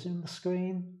I zoom the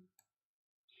screen?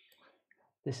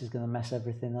 This is going to mess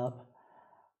everything up.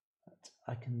 But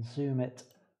I can zoom it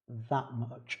that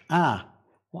much.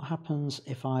 What happens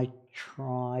if I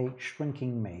try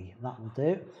shrinking me? That will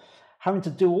do. Having to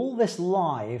do all this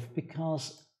live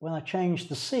because when I changed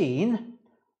the scene,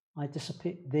 I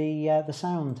disappeared. The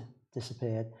sound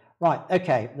disappeared. Right.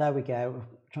 Okay. There we go.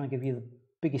 I'll try and give you the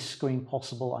biggest screen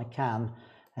possible I can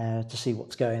to see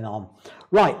what's going on.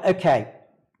 Right. Okay.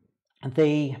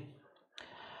 The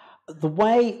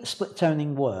way split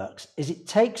toning works is it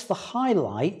takes the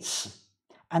highlights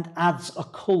and adds a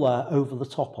color over the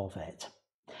top of it,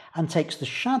 and takes the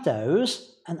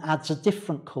shadows and adds a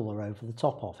different color over the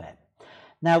top of it.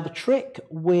 Now, the trick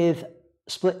with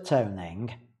split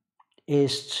toning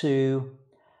is to,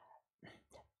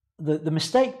 the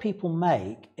mistake people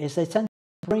make is they tend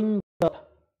to bring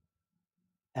up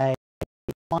a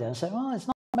slider and say, well, it's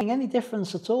not making any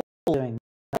difference at all doing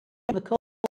the color,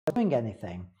 doing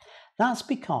anything. That's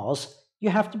because you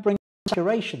have to bring the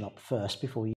saturation up first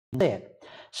before you can see it.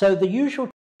 So the usual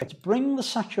trick is to bring the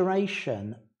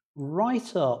saturation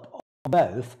right up on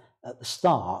both at the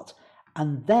start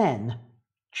and then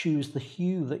choose the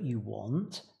hue that you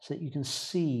want so that you can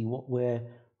see what we're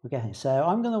getting. So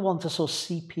I'm going to want a sort of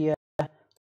sepia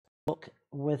look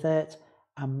with it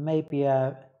and maybe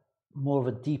more of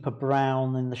a deeper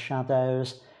brown in the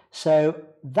shadows. So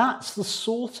that's the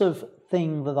sort of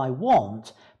thing that I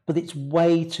want, but it's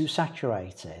way too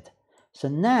saturated. So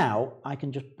now I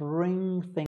can just bring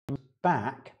things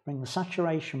back, bring the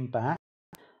saturation back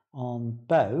on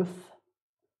both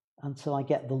until I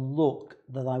get the look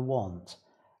that I want.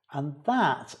 And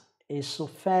that is so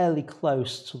fairly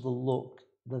close to the look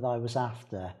that I was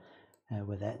after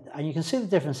with it. And you can see the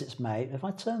difference it's made. If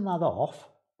I turn that off,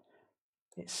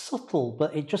 it's subtle,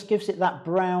 but it just gives it that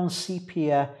brown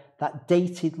sepia, that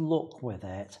dated look with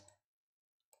it.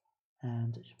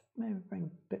 And maybe bring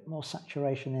a bit more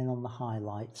saturation in on the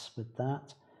highlights with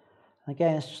that.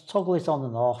 Again, it's just toggle it on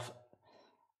and off.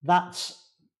 That's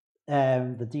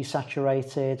the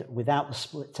desaturated without the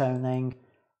split toning,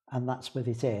 and that's with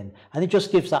it in, and it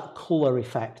just gives that color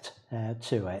effect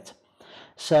to it.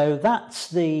 So that's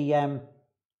the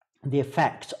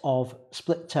effect of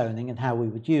split toning and how we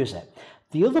would use it.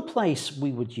 The other place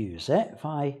we would use it, if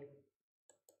I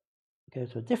go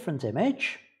to a different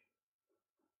image,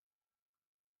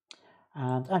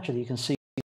 and actually you can see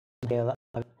here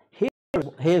that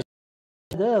here's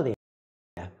earlier.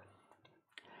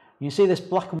 You see this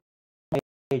black and white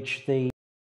image, the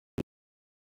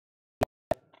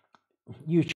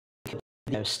YouTube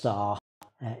video star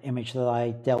image that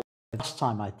I dealt with last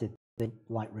time I did the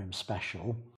Lightroom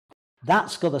special.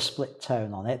 That's got a split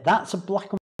tone on it. That's a black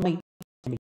and white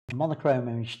image, monochrome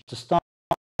image to start.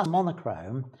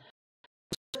 Monochrome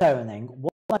toning.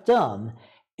 What I've done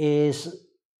is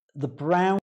the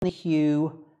brown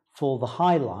hue for the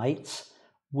highlights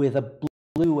with a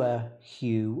bluer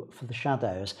hue for the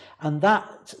shadows, and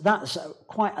that's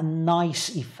quite a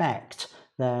nice effect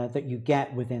there that you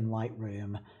get within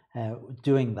Lightroom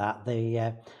doing that,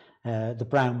 the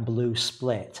brown blue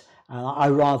split. And I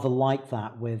rather like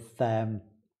that with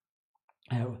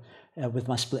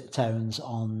my split tones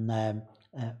on the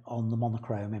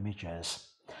monochrome images.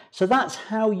 So that's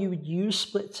how you would use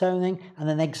split toning, and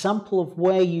an example of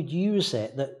where you'd use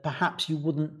it that perhaps you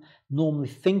wouldn't normally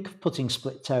think of putting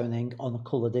split toning on a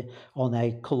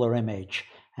color image.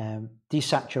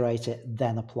 Desaturate it,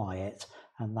 then apply it,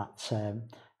 and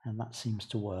that seems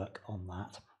to work on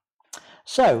that.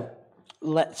 So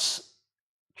let's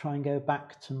try and go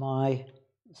back to my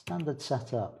standard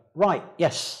setup. Right,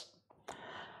 yes,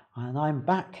 and I'm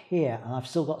back here, and I've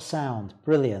still got sound.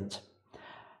 Brilliant.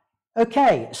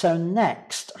 Okay, so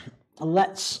next,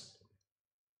 let's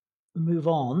move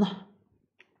on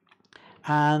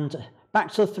and back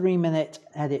to the 3-minute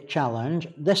edit challenge,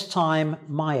 this time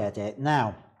my edit.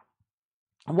 Now,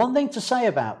 one thing to say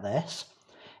about this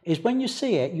is when you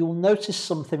see it, you'll notice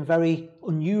something very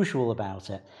unusual about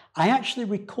it. I actually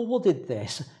recorded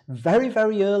this very,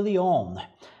 very early on.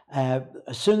 As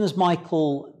soon as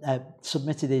Michael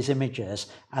submitted his images,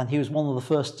 and he was one of the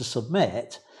first to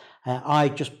submit, I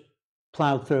just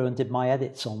ploughed through and did my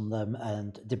edits on them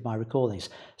and did my recordings.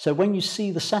 So when you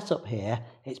see the setup here,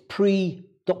 it's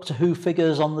pre-Doctor Who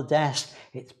figures on the desk,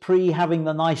 it's pre-having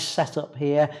the nice setup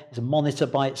here, it's a monitor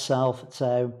by itself,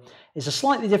 so it's a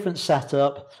slightly different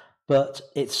setup, but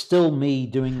it's still me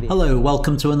doing the... Hello,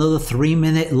 welcome to another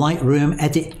 3-minute Lightroom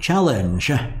edit challenge.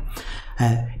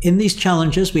 In these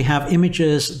challenges, we have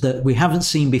images that we haven't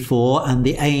seen before, and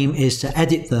the aim is to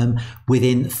edit them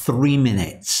within 3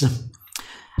 minutes.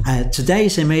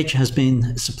 Today's image has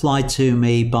been supplied to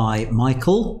me by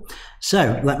Michael.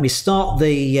 So let me start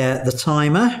the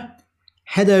timer,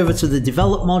 head over to the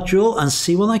develop module and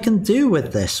see what I can do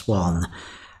with this one.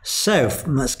 So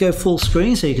let's go full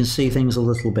screen so you can see things a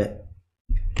little bit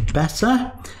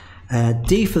better.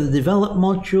 D for the develop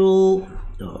module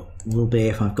will be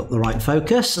if I've got the right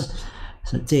focus.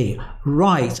 So D.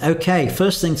 Right, okay,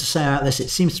 first thing to say about this, it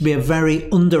seems to be a very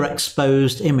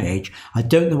underexposed image. I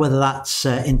don't know whether that's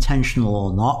intentional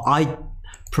or not. I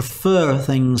prefer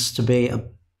things to be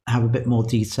have a bit more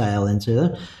detail into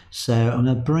them. So I'm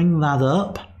going to bring that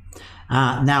up.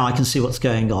 Now I can see what's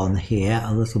going on here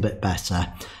a little bit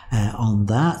better on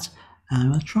that. I'm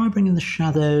going to try bringing the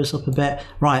shadows up a bit.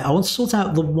 Right, I want to sort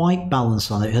out the white balance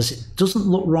on it because it doesn't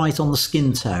look right on the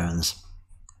skin tones.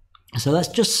 So let's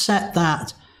just set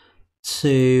that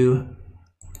to,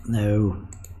 no,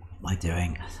 what am I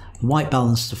doing? White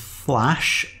balance to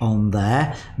flash on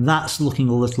there. That's looking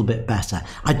a little bit better.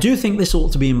 I do think this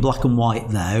ought to be in black and white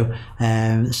though.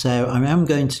 So I am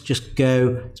going to just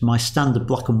go to my standard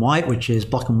black and white, which is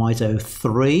black and white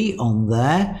 03 on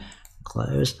there.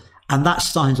 Close. And that's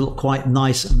starting to look quite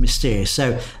nice and mysterious.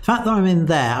 So the fact that I'm in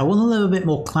there, I want a little bit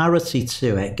more clarity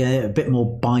to it, get a bit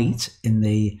more bite in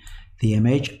the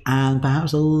image, and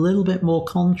perhaps a little bit more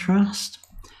contrast.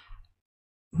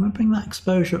 I'm going to bring that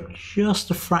exposure up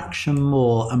just a fraction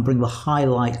more and bring the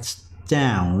highlights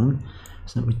down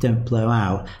so that we don't blow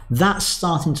out. That's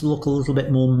starting to look a little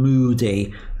bit more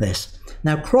moody, this.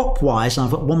 Now crop wise,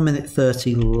 I've got 1 minute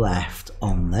 30 left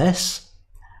on this.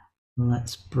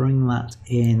 Let's bring that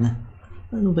in a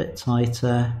little bit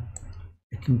tighter.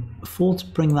 I can afford to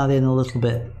bring that in a little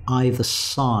bit either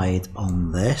side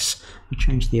on this. We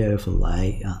change the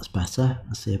overlay, that's better.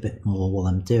 I see a bit more what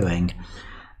I'm doing.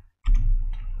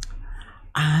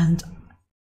 And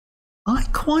I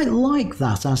quite like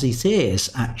that as it is,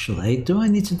 actually. Do I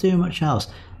need to do much else?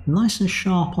 Nice and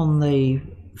sharp on the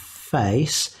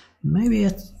face. Maybe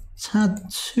a tad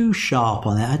too sharp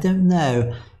on it, I don't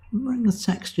know. Bring the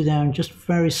texture down just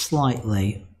very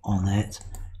slightly on it.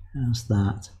 How's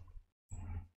that?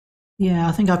 Yeah,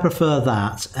 I think I prefer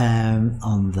that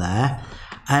on there.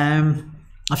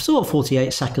 I've still got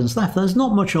 48 seconds left. There's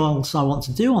not much else I want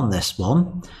to do on this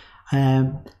one.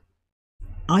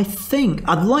 I think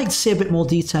I'd like to see a bit more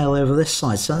detail over this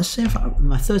side. So let's see if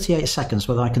my 38 seconds,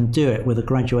 whether I can do it with a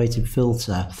graduated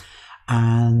filter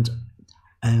and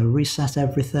reset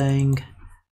everything,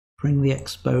 bring the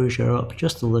exposure up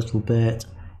just a little bit,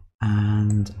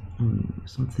 and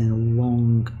something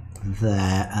along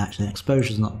there. Actually,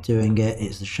 exposure's not doing it,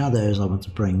 it's the shadows I want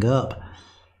to bring up.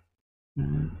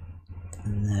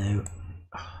 No,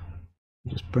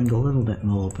 just bring a little bit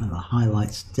more, bring the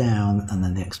highlights down and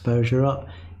then the exposure up.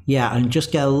 Yeah, and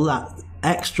just get that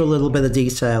extra little bit of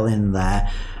detail in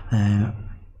there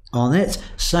on it.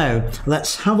 So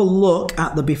let's have a look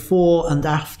at the before and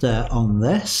after on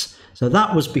this. So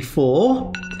that was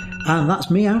before, and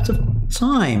that's me out of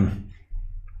time.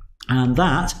 And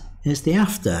that is the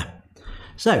after.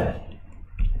 So,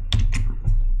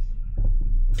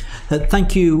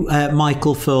 thank you,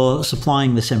 Michael, for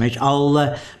supplying this image.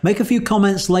 I'll make a few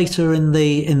comments later in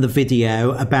the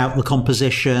video about the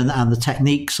composition and the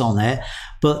techniques on it.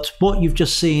 But what you've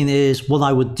just seen is what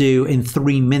I would do in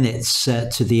 3 minutes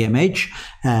to the image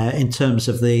in terms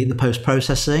of the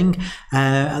post-processing.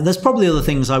 There's probably other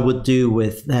things I would do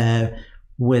with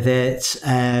it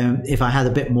if I had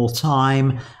a bit more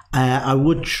time. I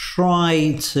would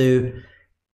try to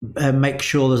make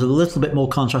sure there's a little bit more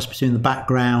contrast between the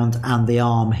background and the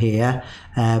arm here,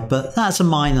 but that's a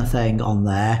minor thing on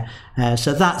there.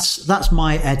 So that's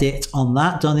my edit on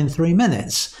that, done in 3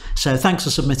 minutes. So thanks for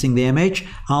submitting the image.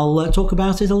 I'll talk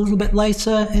about it a little bit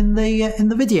later in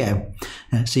the video.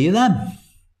 See you then.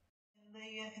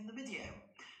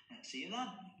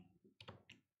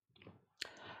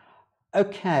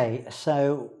 Okay,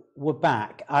 so we're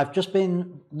back. I've just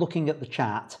been looking at the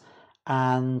chat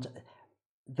and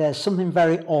there's something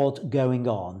very odd going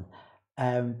on.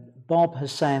 Bob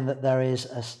has saying that there is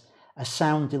a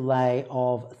sound delay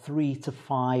of 3 to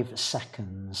 5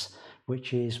 seconds,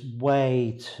 which is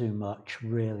way too much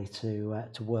really to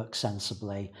work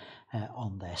sensibly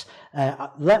on this.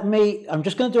 I'm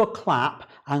just going to do a clap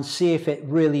and see if it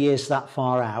really is that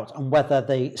far out and whether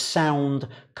the sound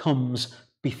comes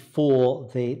before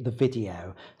the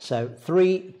video. So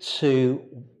 3, 2,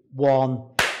 1.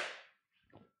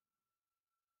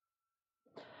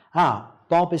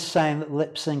 Bob is saying that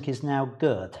lip sync is now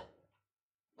good.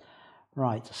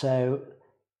 Right, so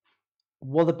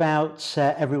what about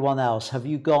everyone else? Have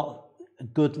you got a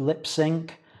good lip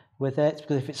sync with it?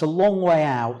 Because if it's a long way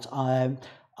out,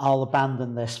 I'll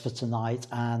abandon this for tonight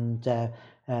and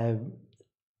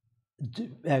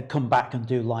come back and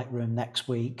do Lightroom next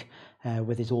week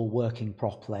with it all working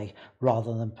properly,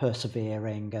 rather than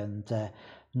persevering and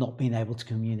not being able to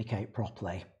communicate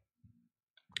properly.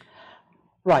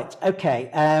 Right, okay.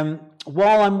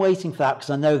 While I'm waiting for that, because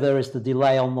I know there is the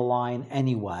delay on the line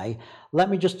anyway,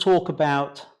 let me just talk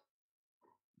about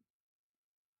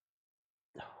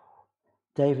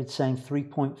David saying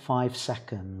 3.5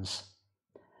 seconds.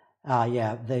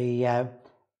 Yeah, the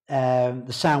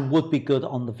sound would be good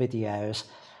on the videos.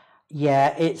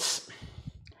 Yeah,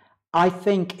 I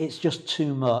think it's just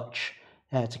too much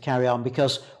to carry on,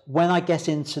 because when I get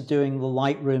into doing the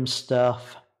Lightroom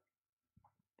stuff,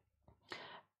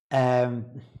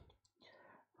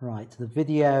 right, the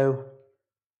video,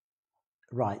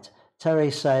 right, Terry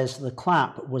says the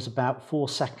clap was about 4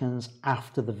 seconds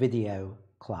after the video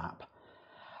clap.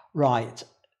 Right,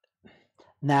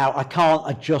 now I can't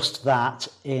adjust that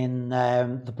in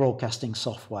the broadcasting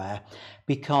software,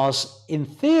 because in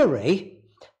theory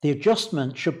the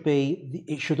adjustment should be,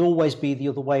 it should always be the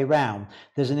other way around.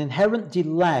 There's an inherent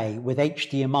delay with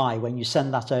HDMI when you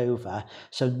send that over,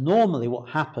 so normally what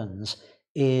happens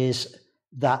is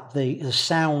that the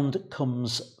sound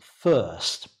comes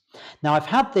first. Now I've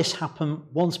had this happen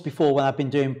once before when I've been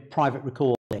doing private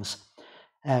recordings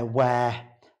where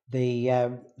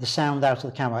the sound out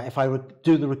of the camera, if I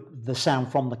do the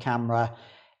sound from the camera,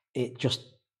 it just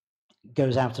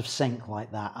goes out of sync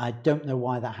like that. I don't know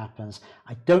why that happens.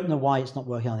 I don't know why it's not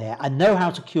working on the air. I know how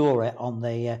to cure it on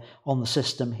the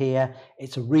system here.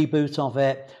 It's a reboot of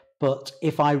it, but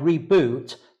if I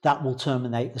reboot, that will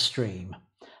terminate the stream.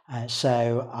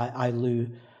 So I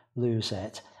lose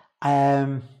it.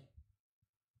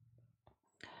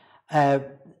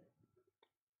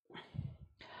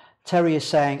 Terry is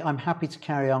saying, I'm happy to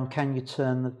carry on. Can you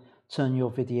turn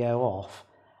your video off?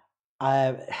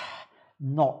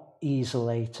 Not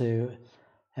easily to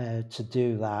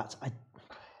do that.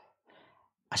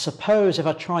 I suppose if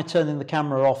I try turning the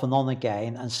camera off and on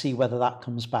again and see whether that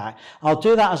comes back, I'll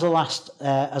do that as a last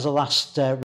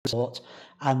resort.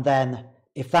 And then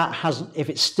if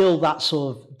it's still that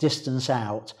sort of distance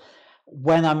out,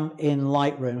 when I'm in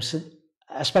Lightroom,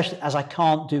 especially as I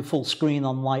can't do full screen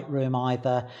on Lightroom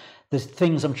either, the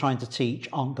things I'm trying to teach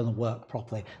aren't going to work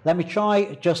properly. Let me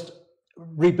try just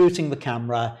rebooting the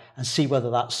camera and see whether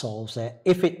that solves it.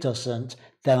 If it doesn't,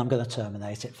 then I'm going to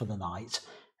terminate it for the night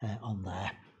on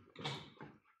there.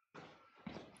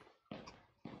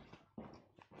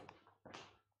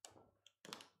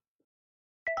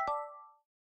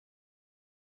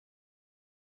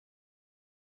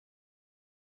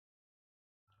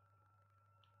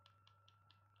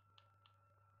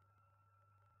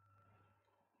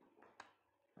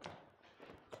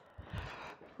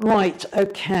 Right,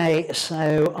 okay,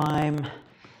 so I'm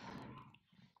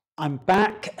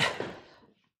back.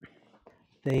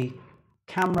 The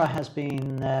camera has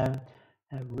been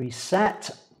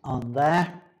reset on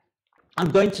there.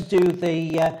 I'm going to do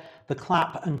the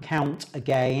clap and count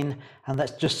again, and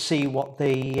let's just see what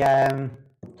the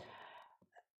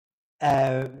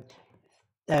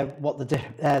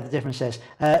difference is.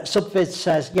 Subvid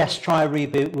says, yes, try a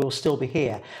reboot, we'll still be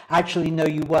here. Actually, no,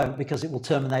 you won't, because it will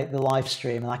terminate the live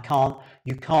stream, and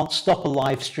you can't stop a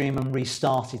live stream and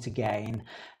restart it again.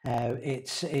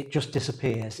 It just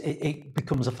disappears. It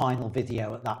becomes a final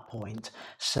video at that point.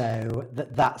 So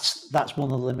that's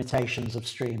one of the limitations of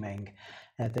streaming,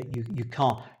 that you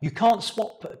can't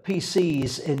swap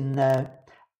PCs in.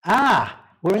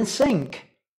 We're in sync.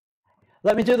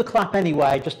 Let me do the clap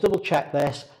anyway, just double check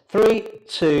this. 3,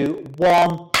 2,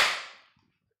 1.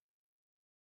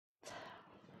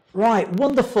 Right,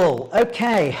 wonderful.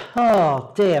 Okay.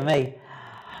 Oh, dear me.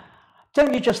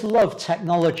 Don't you just love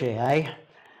technology, eh?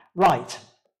 Right.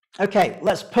 Okay,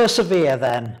 let's persevere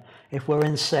then, if we're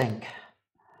in sync.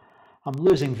 I'm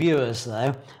losing viewers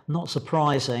though, not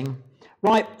surprising.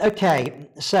 Right, okay,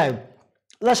 so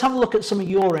let's have a look at some of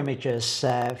your images,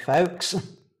 folks.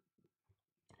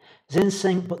 It's in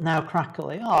sync, but now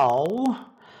crackly. Oh,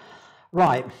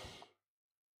 right.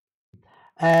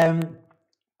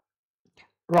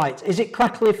 Right, is it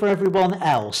crackly for everyone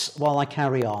else while I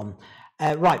carry on?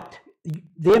 Right,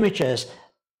 the images.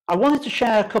 I wanted to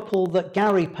share a couple that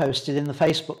Gary posted in the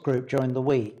Facebook group during the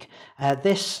week.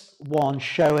 This one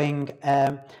showing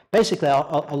basically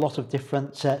a lot of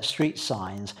different street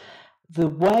signs. The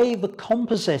way the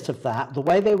composite of that, the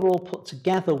way they were all put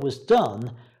together was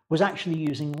done, was actually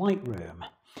using Lightroom.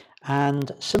 And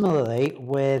similarly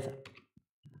with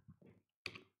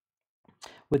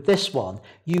with this one,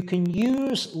 you can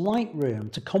use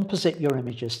Lightroom to composite your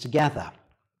images together.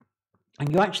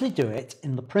 And you actually do it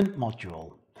in the print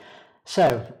module.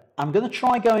 So I'm going to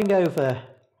try going over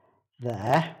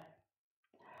there.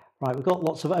 Right, we've got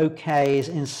lots of OKs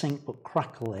in sync but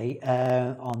crackly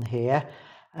on here.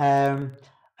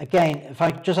 Again, if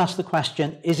I just ask the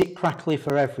question, is it crackly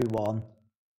for everyone?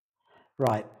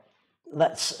 Right,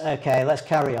 let's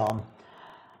carry on.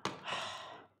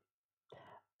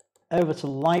 Over to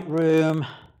Lightroom,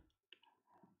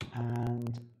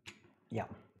 and yeah,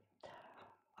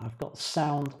 I've got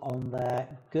sound on there,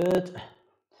 good.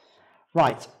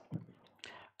 Right,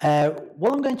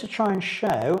 what I'm going to try and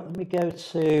show, let me go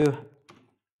to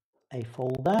a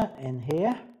folder in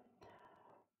here,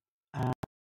 and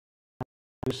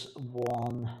there's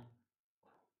one,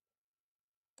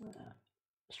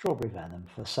 strawberry venom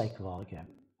for the sake of argument.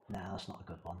 No, that's not a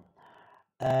good one.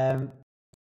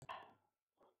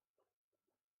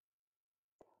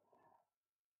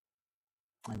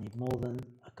 I need more than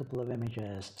a couple of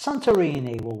images.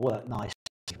 Santorini will work nicely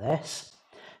with this.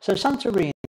 So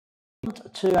Santorini,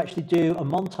 to actually do a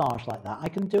montage like that, I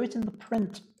can do it in the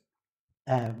print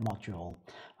module.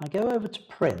 I go over to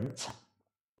print,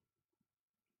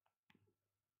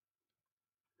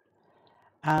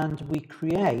 and we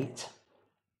create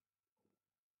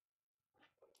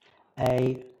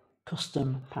a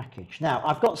custom package. Now,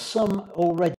 I've got some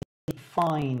already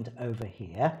defined over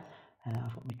here.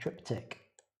 I've got my triptych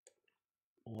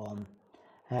one,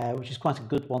 which is quite a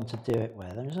good one to do it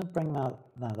with. I'm just going to bring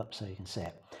that up so you can see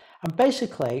it. And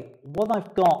basically, what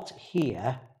I've got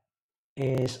here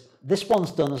is, this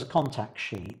one's done as a contact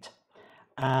sheet,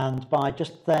 and by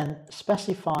just then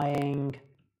specifying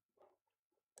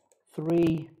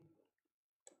 3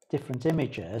 different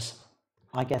images,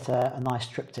 I get a nice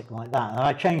triptych like that. And if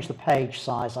I change the page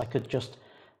size, I could just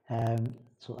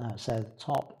sort out, so the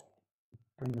top,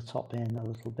 bring the top in a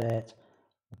little bit,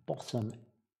 the bottom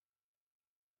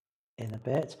in a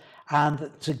bit. And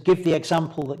to give the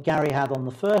example that Gary had on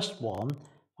the first one,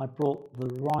 I brought the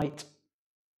right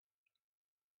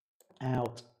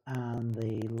out and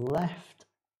the left,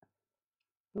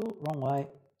 oh, wrong way,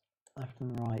 left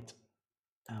and right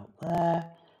out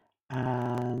there,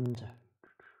 and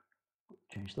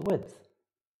change the width.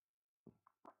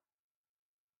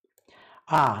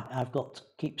 I've got to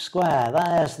keep square.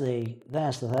 There's the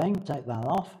thing. Take that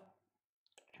off.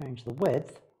 Change the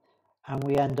width, and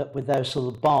we end up with those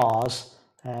sort of bars.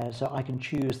 So I can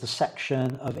choose the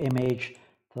section of image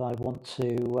that I want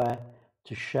to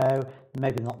show.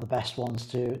 Maybe not the best ones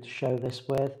to show this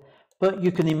with, but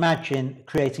you can imagine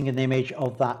creating an image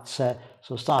of that sort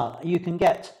of style. You can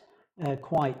get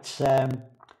quite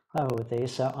clever with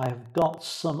these. So I've got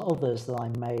some others that I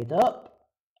made up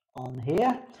on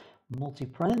here.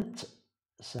 Multi-print,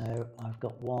 so I've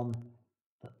got one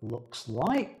that looks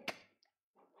like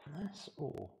this.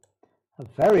 Oh, a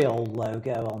very old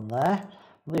logo on there.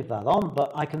 Leave that on,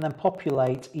 but I can then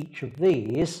populate each of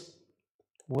these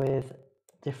with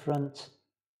different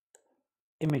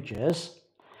images,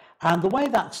 and the way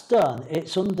that's done,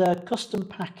 it's under custom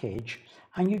package,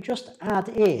 and you just add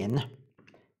in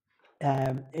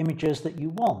images that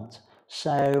you want.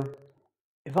 So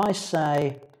if I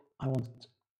say I want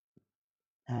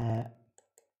to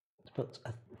put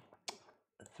a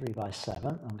 3x7,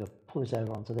 I'm going to pull it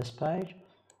over onto this page.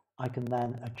 I can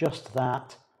then adjust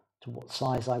that to what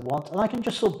size I want, and I can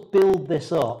just sort of build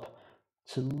this up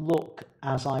to look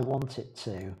as I want it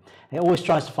to. It always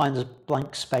tries to find a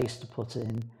blank space to put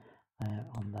in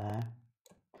on there.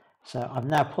 So I've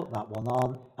now put that one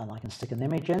on, and I can stick an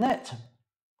image in it.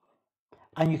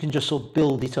 And you can just sort of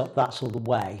build it up that sort of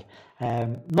way.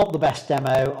 Not the best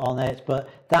demo on it, but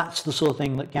that's the sort of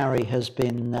thing that Gary has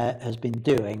been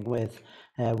doing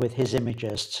with his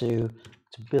images to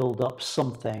build up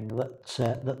something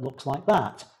that looks like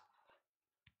that.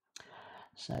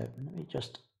 So let me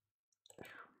just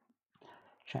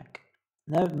check.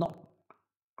 No, not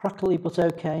crackly, but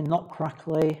okay. Not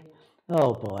crackly.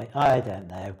 Oh boy, I don't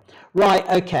know. Right,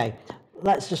 okay.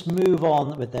 Let's just move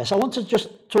on with this. I want to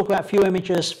just talk about a few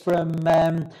images from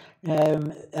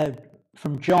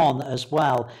John as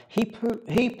well.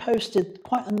 He posted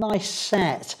quite a nice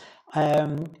set,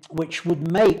 which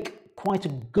would make quite a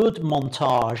good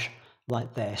montage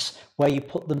like this, where you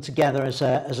put them together as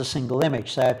a single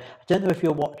image. So I don't know if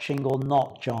you're watching or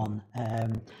not, John,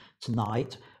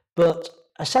 tonight, but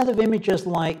a set of images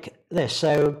like this.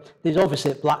 So these obviously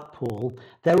at Blackpool,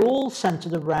 they're all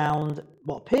centered around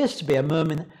what appears to be a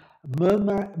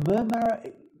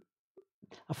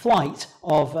flight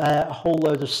of a whole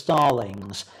load of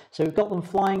starlings. So we've got them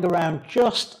flying around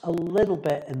just a little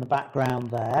bit in the background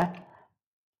there.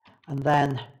 and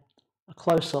then a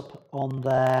close-up on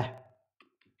there.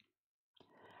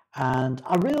 And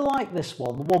I really like this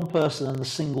one, the one person and the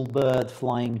single bird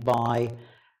flying by,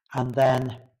 and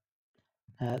then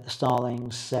the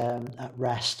starlings at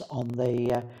rest on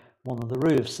the one of the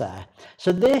roofs there.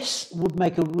 So this would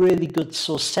make a really good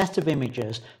sort of set of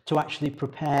images to actually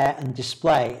prepare and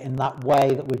display in that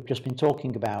way that we've just been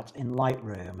talking about in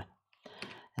Lightroom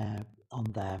on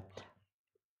there.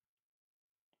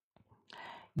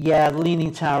 Yeah, the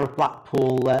Leaning Tower of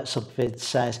Blackpool subvid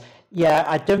says, yeah,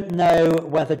 I don't know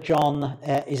whether John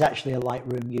is actually a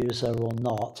Lightroom user or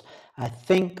not. I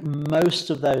think most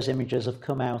of those images have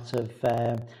come out of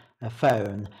a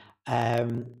phone,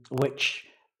 which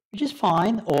is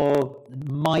fine, or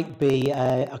might be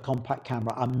a compact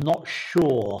camera. I'm not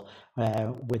sure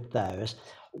with those.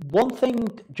 One thing,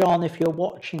 John, if you're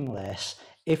watching this,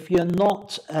 if you're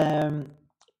not,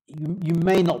 you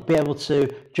may not be able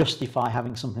to justify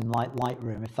having something like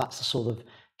Lightroom if that's the sort of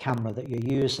camera that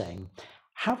you're using.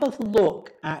 Have a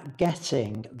look at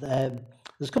getting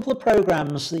there's a couple of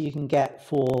programs that you can get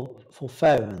for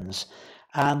phones,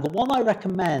 and the one I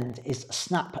recommend is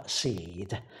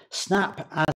Snapseed. Snap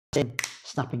as in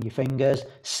snapping your fingers,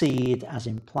 seed as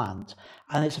in plant,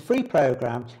 and it's a free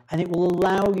program, and it will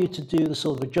allow you to do the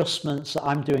sort of adjustments that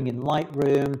I'm doing in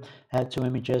Lightroom to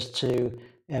images, to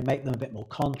make them a bit more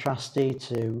contrasty,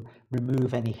 to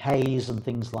remove any haze and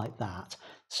things like that.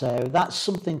 So that's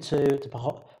something to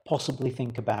possibly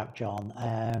think about, John,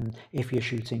 if you're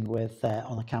shooting with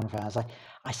on a camera phone. As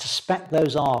I suspect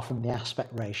those are from the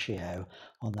aspect ratio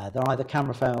on there. They're either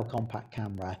camera phone or compact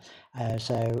camera.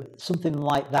 So something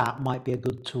like that might be a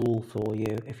good tool for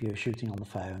you if you're shooting on the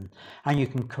phone. And you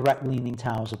can correct Leaning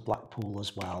Towers of Blackpool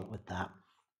as well with that.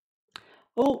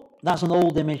 Oh, that's an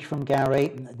old image from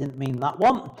Gary. I didn't mean that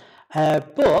one.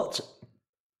 But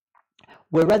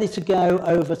we're ready to go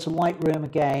over to Lightroom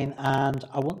again, and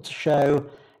I want to show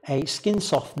a skin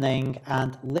softening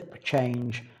and lip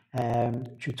change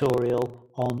tutorial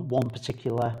on one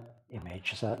particular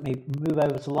image. So let me move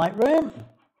over to Lightroom.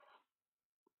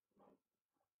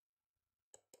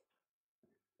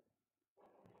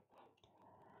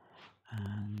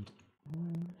 And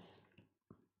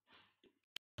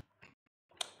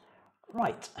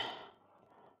right,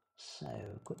 so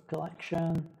quick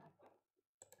collection.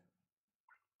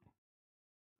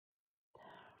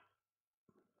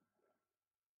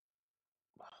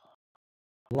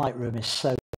 Lightroom is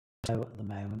so slow at the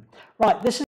moment. Right,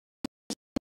 this is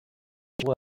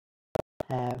for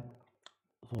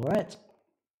it.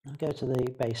 I'll go to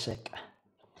the basic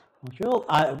module.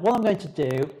 What I'm going to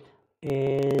do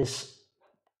is,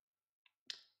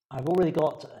 I've already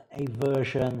got a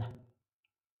version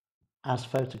as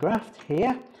photographed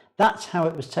here. That's how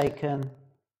it was taken.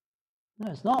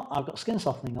 No, it's not. I've got skin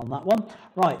softening on that one.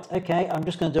 Right, okay, I'm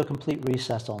just going to do a complete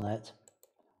reset on it.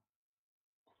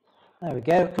 There we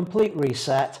go, complete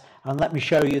reset, and let me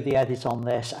show you the edit on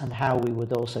this and how we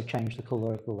would also change the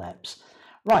colour of the lips.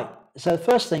 Right, so the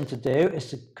first thing to do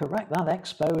is to correct that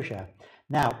exposure.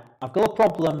 Now, I've got a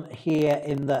problem here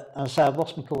in that, so I've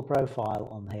lost my colour profile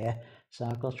on here, so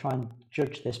I've got to try and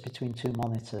judge this between two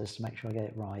monitors to make sure I get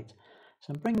it right.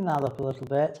 So I'm bringing that up a little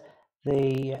bit.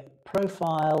 The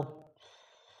profile,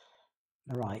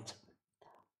 right,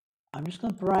 I'm just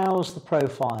going to browse the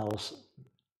profiles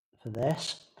for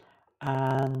this,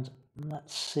 and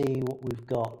let's see what we've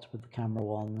got with the camera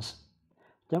ones.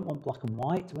 Don't want black and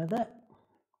white with it.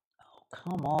 Oh,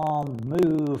 come on,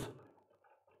 move.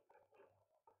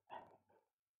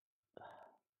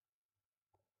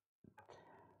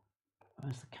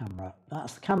 Where's the camera?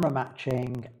 That's the camera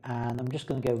matching, and I'm just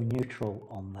going to go neutral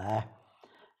on there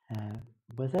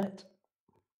with it.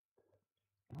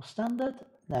 Standard?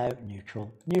 No,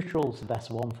 neutral. Neutral's the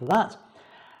better one for that.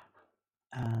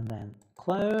 And then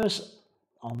close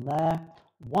on there.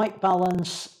 White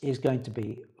balance is going to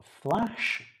be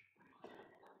flash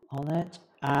on it,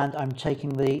 and I'm taking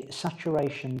the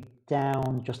saturation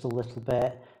down just a little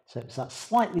bit, so it's that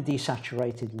slightly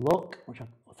desaturated look, which I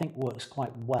think works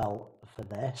quite well for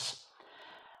this.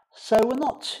 So we're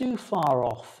not too far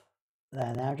off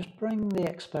there now. Just bring the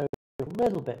exposure a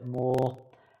little bit more,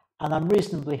 and I'm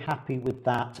reasonably happy with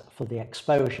that for the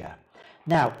exposure.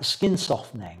 Now, the skin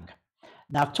softening.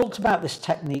 Now, I've talked about this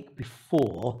technique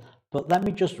before, but let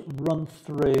me just run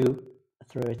through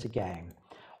it again.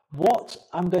 What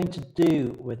I'm going to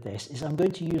do with this is I'm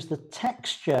going to use the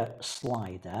texture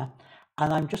slider,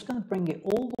 and I'm just going to bring it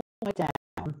all the way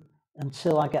down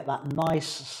until I get that nice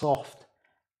soft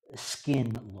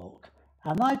skin look.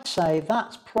 And I'd say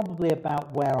that's probably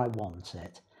about where I want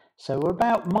it. So we're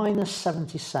about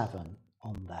 -77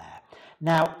 on there.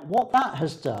 Now, what that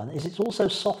has done is it's also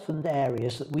softened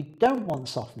areas that we don't want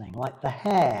softening, like the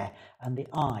hair and the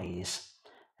eyes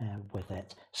with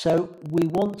it. So we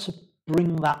want to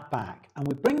bring that back, and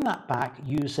we bring that back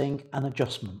using an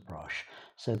adjustment brush.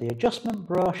 So the adjustment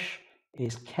brush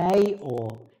is K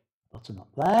or button up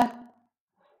there.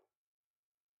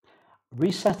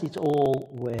 Reset it all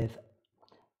with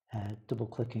double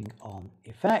clicking on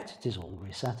effect. It is all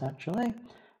reset actually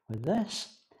with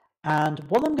this. And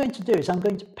what I'm going to do is I'm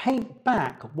going to paint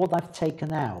back what I've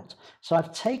taken out. So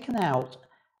I've taken out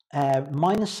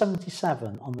minus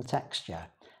 77 on the texture.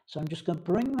 So I'm just going to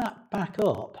bring that back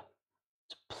up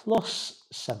to plus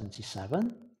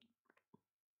 77,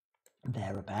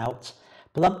 thereabouts.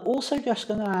 But I'm also just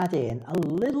going to add in a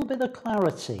little bit of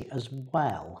clarity as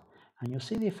well. And you'll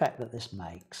see the effect that this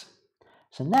makes.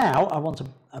 So now I want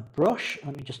a brush.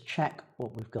 Let me just check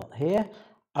what we've got here.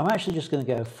 I'm actually just going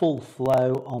to go full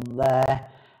flow on there,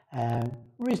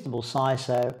 reasonable size.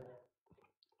 So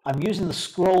I'm using the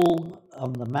scroll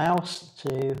on the mouse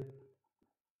to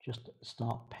just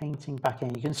start painting back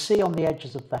in. You can see on the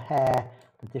edges of the hair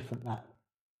the difference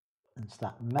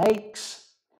that makes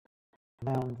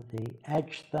around the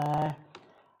edge there,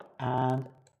 and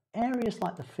areas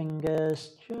like the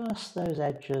fingers, just those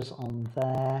edges on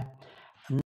there.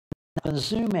 And I'm going to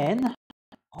zoom in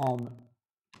on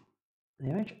the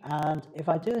image, and if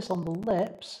I do this on the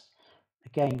lips,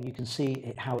 again you can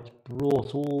see how it's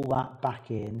brought all that back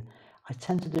in. I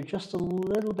tend to do just a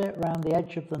little bit around the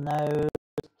edge of the nose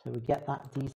so we get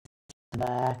that detail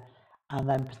there, and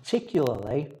then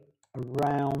particularly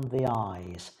around the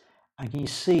eyes, and you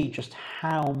see just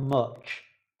how much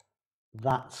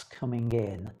that's coming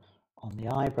in on the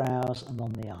eyebrows and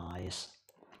on the eyes.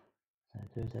 So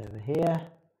do it over here,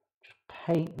 just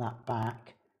paint that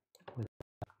back with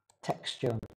texture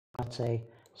and quality,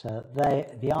 so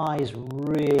the eyes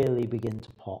really begin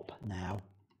to pop now.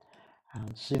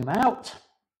 And zoom out,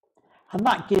 and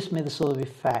that gives me the sort of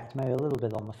effect, maybe a little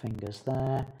bit on the fingers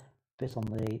there, a bit on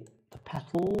the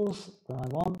petals that I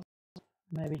want,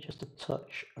 maybe just a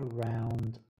touch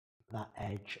around that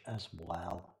edge as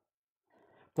well.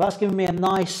 But that's giving me a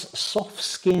nice soft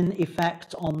skin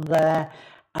effect on there,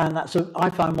 and that's I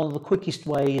find one of the quickest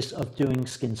ways of doing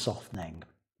skin softening.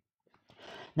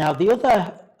 Now, the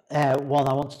other one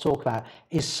I want to talk about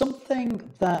is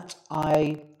something that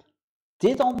I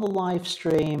did on the live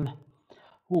stream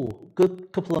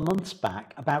good couple of months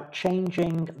back about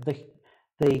changing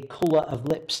the colour of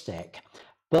lipstick.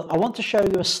 But I want to show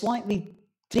you a slightly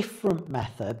different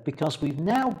method because we've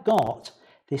now got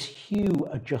this hue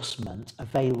adjustment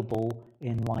available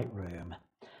in Lightroom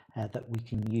that we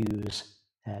can use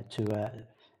to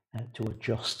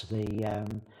adjust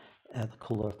the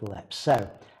colour of the lips. So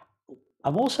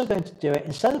I'm also going to do it,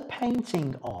 instead of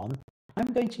painting on,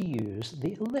 I'm going to use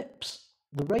the ellipse,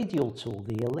 the radial tool,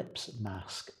 the ellipse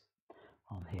mask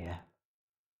on here.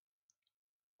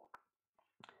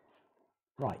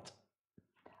 Right.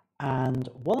 And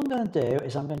what I'm going to do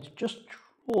is I'm going to just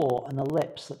draw an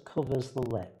ellipse that covers the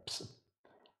lips.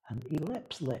 An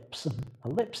ellipse lips,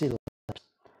 ellipse ellipse.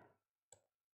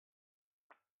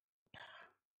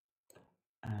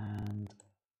 And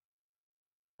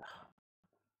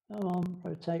come on,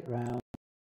 rotate round.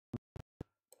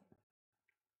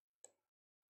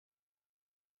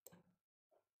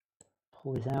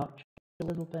 Pull it out just a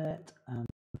little bit and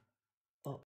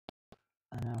up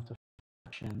and out of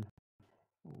action.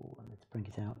 Ooh, I need to bring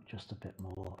it out just a bit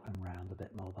more and round a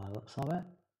bit more by the looks of it.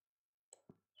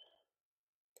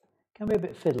 Can be a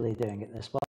bit fiddly doing it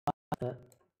this way, but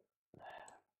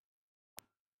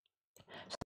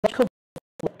so let's cover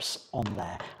the lips on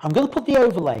there. I'm going to put the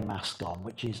overlay mask on,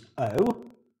 which is O,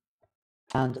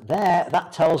 and there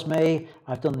that tells me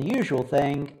I've done the usual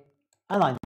thing and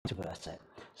I need to invert it.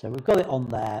 So we've got it on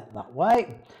there that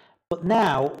way. But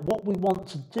now what we want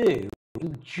to do, we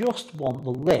just want the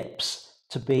lips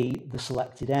to be the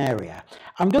selected area.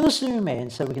 I'm going to zoom in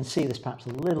so we can see this perhaps a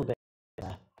little bit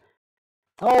better.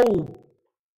 Oh,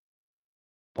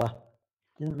 well,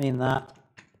 didn't mean that.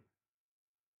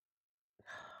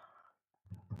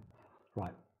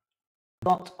 Right,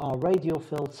 got our radial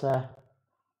filter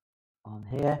on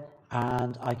here,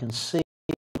 and I can see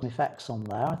some effects on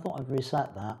there. I thought I'd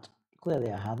reset that.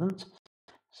 Clearly I hadn't.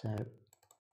 So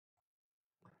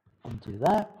undo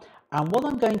that. And what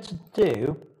I'm going to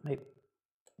do, maybe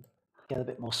get a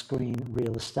bit more screen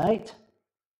real estate.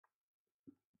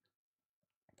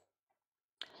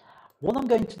 What I'm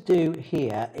going to do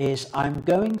here is I'm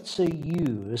going to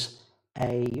use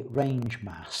a range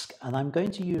mask, and I'm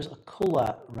going to use a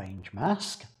color range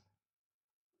mask,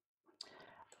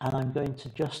 and I'm going to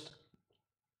just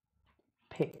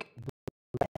pick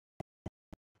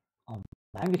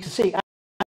And you can see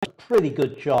a pretty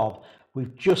good job.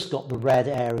 We've just got the red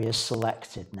areas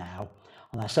selected now.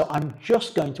 So I'm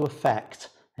just going to affect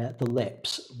the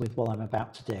lips with what I'm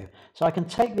about to do. So I can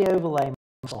take the overlay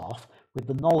mask off with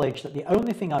the knowledge that the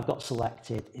only thing I've got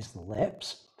selected is the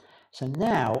lips. So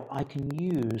now I can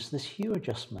use this hue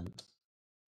adjustment.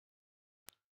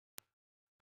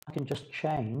 I can just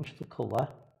change the colour of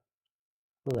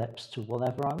the lips to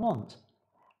whatever I want.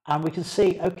 And we can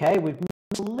see, okay, we've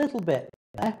moved a little bit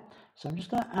there. So I'm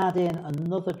just going to add in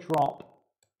another drop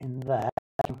in there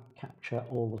to capture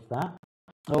all of that.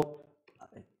 Oh,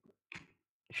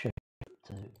 shift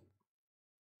to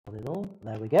put it all.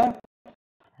 There we go.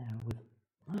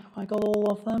 Have I got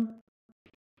all of them?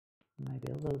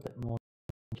 Maybe a little bit more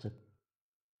to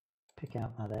pick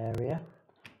out that area.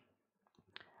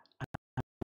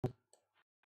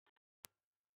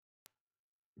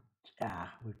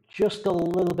 We've just got a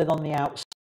little bit on the outside.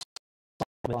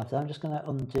 I'm just going to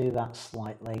undo that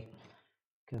slightly.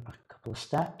 Go back a couple of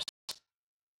steps.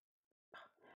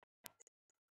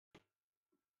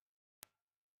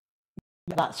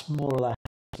 That's more or less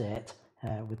it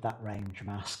with that range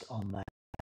mask on there.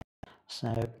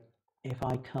 So if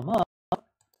I come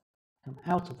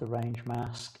out of the range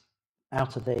mask,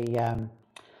 out of the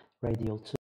radial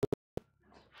tool,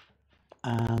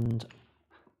 and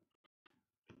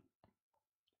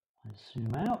I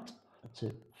zoom out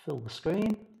to fill the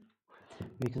screen,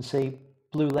 you can see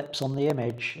blue lips on the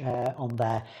image on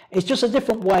there. It's just a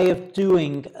different way of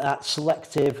doing that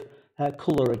selective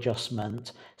colour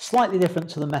adjustment, slightly different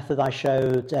to the method I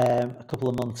showed a couple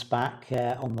of months back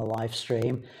on the live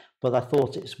stream, but I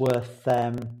thought it's worth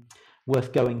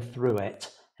going through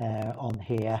it on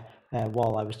here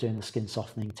while I was doing the skin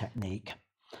softening technique.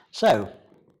 So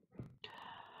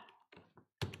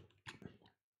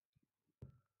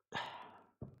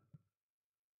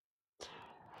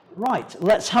right,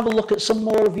 let's have a look at some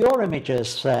more of your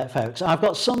images, folks. I've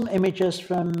got some images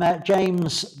from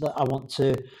James that I want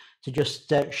to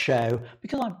just show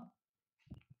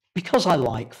because I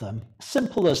like them.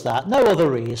 Simple as that, no other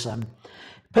reason.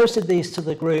 Posted these to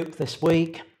the group this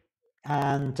week,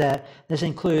 and this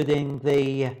including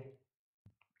the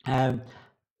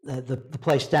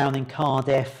place down in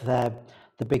Cardiff,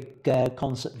 the big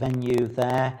concert venue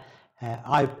there.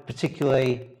 I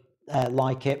particularly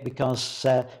like it because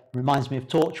it reminds me of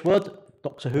Torchwood,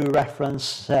 Doctor Who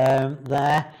reference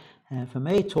there. For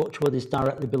me, Torchwood is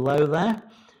directly below there.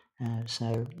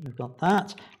 So we've got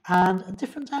that, and a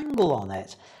different angle on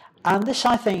it. And this,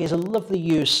 I think, is a lovely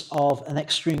use of an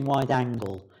extreme wide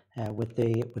angle with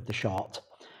the shot,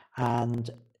 and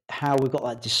how we've got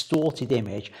that distorted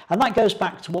image. And that goes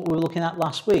back to what we were looking at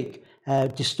last week,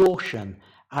 distortion.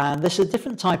 And this is a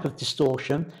different type of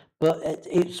distortion, but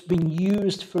it's been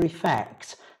used for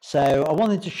effect. So I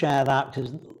wanted to share that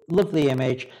because lovely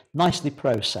image, nicely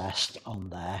processed on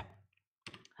there.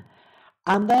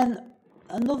 And then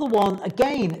another one,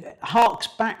 again, harks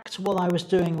back to what I was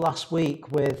doing last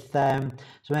week with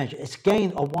it's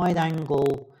again a wide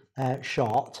angle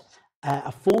shot,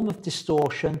 a form of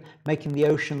distortion, making the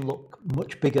ocean look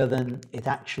much bigger than it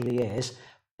actually is.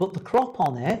 But the crop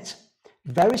on it,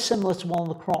 very similar to one of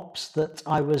the crops that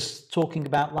I was talking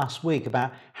about last week,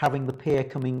 about having the pier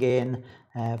coming in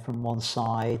from one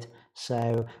side.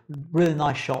 So really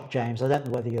nice shot, James. I don't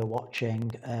know whether you're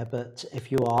watching, but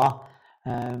if you are,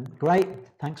 great,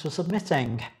 thanks for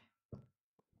submitting.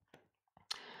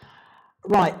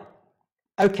 Right,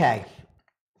 okay,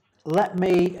 let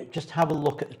me just have a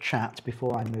look at the chat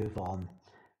before I move on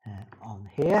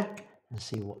here and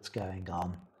see what's going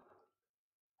on.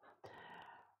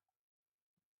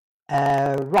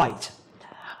 Right.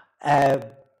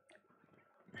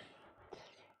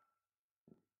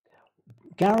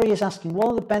 Gary is asking, what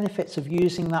are the benefits of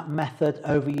using that method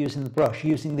over using the brush,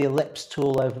 using the ellipse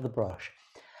tool over the brush?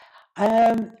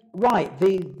 Right,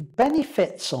 the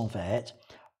benefits of it,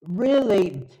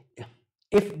 really,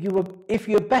 if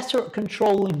you're better at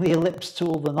controlling the ellipse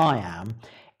tool than I am,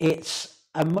 it's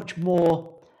a much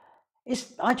more,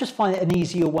 I just find it an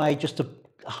easier way just to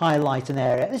highlight an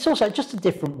area. It's also just a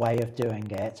different way of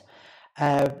doing it.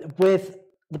 With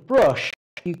the brush,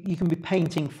 you can be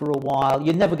painting for a while.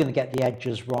 You're never going to get the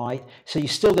edges right, so you're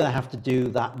still going to have to do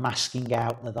that masking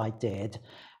out that I did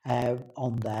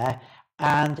on there.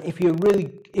 And if you're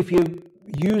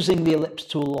using the ellipse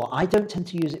tool a lot, I don't tend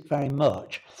to use it very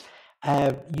much.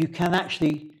 You can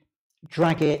actually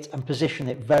drag it and position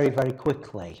it very, very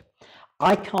quickly.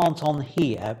 I can't on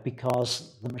here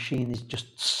because the machine is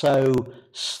just so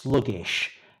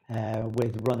sluggish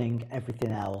with running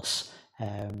everything else,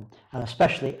 and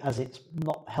especially as it's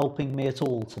not helping me at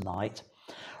all tonight.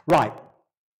 Right,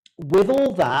 with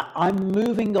all that, I'm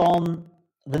moving on.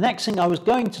 The next thing I was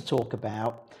going to talk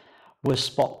about was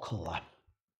spot color.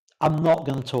 I'm not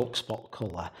going to talk spot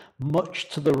color, much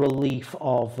to the relief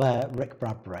of Rick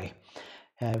Bradbury,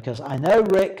 because I know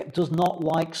Rick does not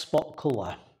like spot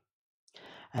color.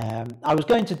 I was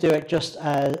going to do it just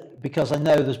because I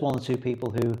know there's one or two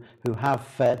people who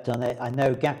have done it. I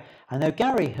know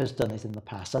Gary has done it in the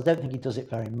past. I don't think he does it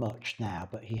very much now,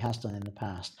 but he has done it in the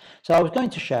past. So I was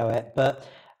going to show it, but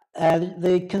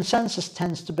the consensus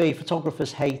tends to be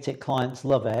photographers hate it, clients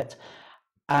love it.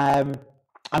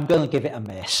 I'm going to give it a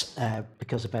miss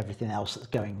because of everything else that's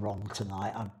going wrong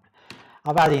tonight.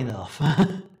 I've had enough.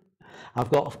 I've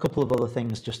got a couple of other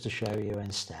things just to show you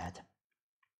instead.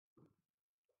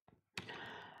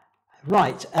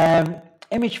 Right,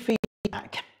 image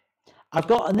feedback. I've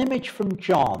got an image from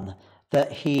John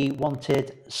that he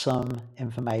wanted some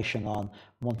information on,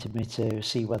 wanted me to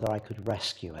see whether I could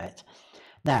rescue it.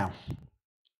 Now,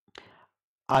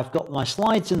 I've got my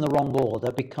slides in the wrong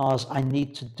order because I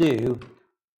need to do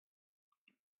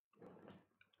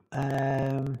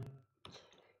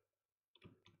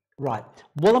right.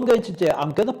 What I'm going to do,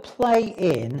 I'm going to play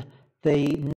in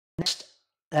the next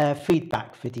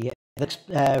feedback video,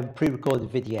 the pre-recorded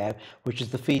video, which is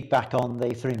the feedback on the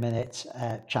 3-minute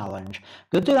challenge. I'm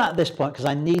going to do that at this point because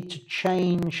I need to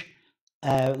change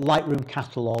Lightroom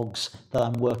catalogs that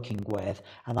I'm working with,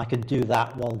 and I can do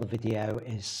that while the video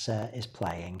is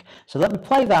playing. So let me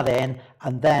play that in,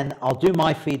 and then I'll do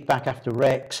my feedback after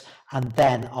Rick's, and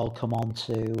then I'll come on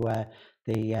to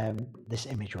this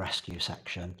image rescue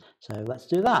section. So let's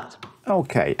do that.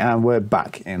 Okay, and we're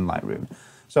back in Lightroom.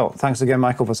 So thanks again,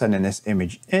 Michael, for sending this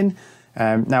image in.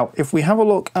 Now, if we have a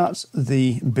look at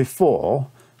the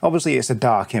before, obviously it's a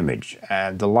dark image,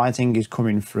 and the lighting is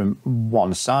coming from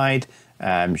one side,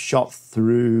 shot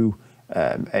through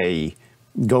a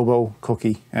gobo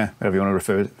cookie, whatever you want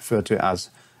to refer to it as,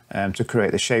 to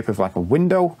create the shape of like a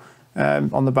window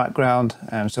on the background.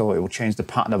 So it will change the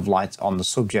pattern of light on the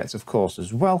subject, of course,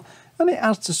 as well, and it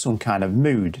adds to some kind of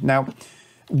mood. Now,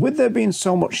 with there being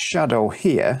so much shadow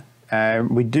here,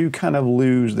 we do kind of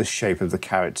lose the shape of the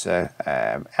character,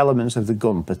 elements of the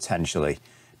gun potentially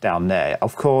down there.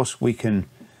 Of course, we can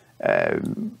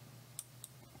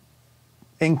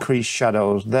increase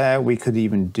shadows there. We could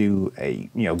even do a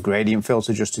gradient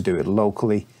filter just to do it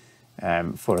locally,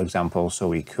 for example. So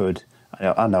we could,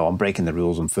 I know I'm breaking the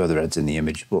rules on further editing the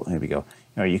image, but here we go.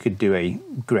 You could do a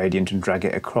gradient and drag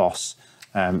it across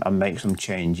and make some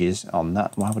changes on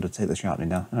that. Why would I take the sharpening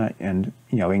down? Right, and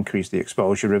increase the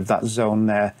exposure of that zone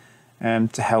there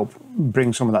to help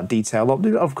bring some of that detail up.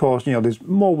 Of course, there's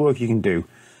more work you can do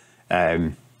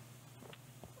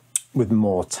with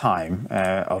more time,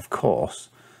 of course,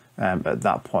 at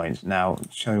that point. Now,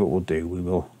 show you what we'll do. We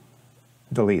will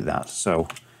delete that. So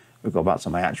we'll go back to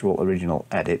my actual original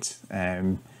edit,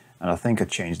 and I think I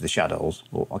changed the shadows,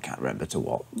 but I can't remember to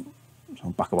what. So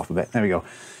I'll back off a bit. There we go.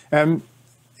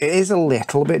 It is a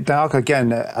little bit dark.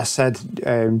 Again, I said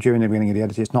during the beginning of the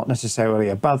edit, it's not necessarily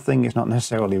a bad thing. It's not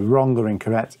necessarily wrong or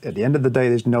incorrect. At the end of the day,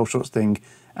 there's no such thing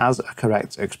as a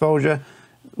correct exposure.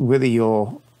 Whether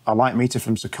you're a light meter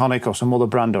from Sekonic or some other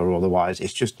brand or otherwise,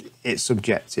 it's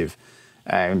subjective.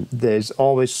 There's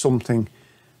always something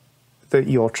that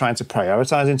you're trying to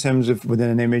prioritize in terms of within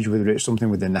an image, whether it's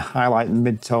something within the highlight,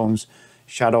 midtones,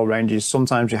 shadow ranges.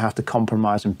 Sometimes you have to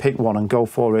compromise and pick one and go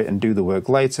for it and do the work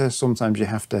later. Sometimes you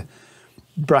have to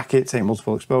bracket, take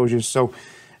multiple exposures. So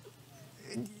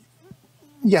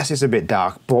yes, it's a bit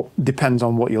dark, but depends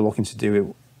on what you're looking to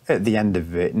do at the end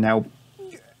of it. Now,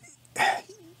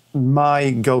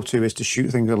 my go-to is to shoot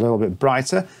things a little bit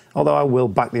brighter, although I will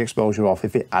back the exposure off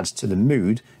if it adds to the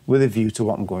mood with a view to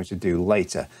what I'm going to do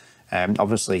later.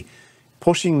 Obviously,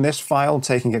 pushing this file,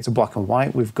 taking it to black and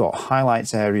white, we've got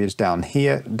highlights areas down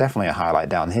here, definitely a highlight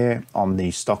down here on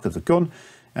the stock of the gun,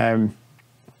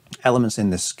 elements in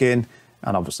the skin,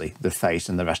 and obviously the face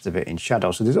and the rest of it in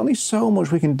shadow. So there's only so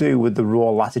much we can do with the raw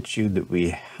latitude that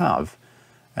we have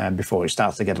before it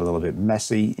starts to get a little bit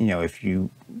messy. If you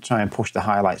try and push the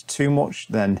highlights too much,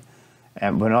 then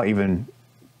we're not even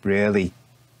really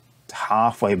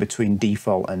halfway between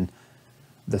default and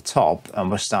the top, and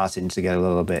we're starting to get a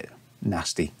little bit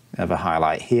nasty of a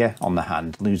highlight here on the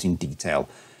hand, losing detail.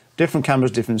 Different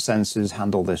cameras, different sensors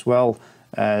handle this well.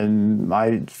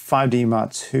 My 5D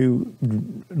Mark II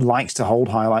likes to hold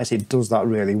highlights. It does that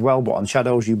really well, but on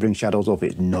shadows, you bring shadows up,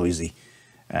 it's noisy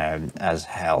as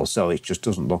hell, so it just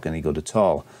doesn't look any good at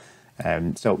all.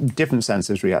 So different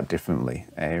sensors react differently.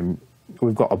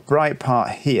 We've got a bright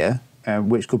part here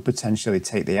which could potentially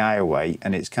take the eye away,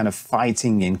 and it's kind of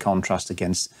fighting in contrast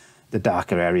against the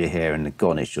darker area here, and the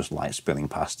gun is just light spilling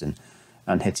past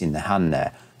and hitting the hand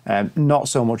there. Not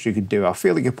so much you could do. I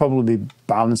feel like it probably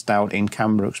balanced out in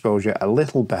camera exposure a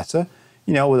little better,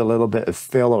 you know, with a little bit of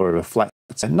fill or a reflector.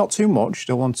 Not too much,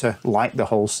 don't want to light the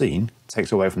whole scene,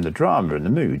 takes away from the drama and the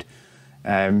mood,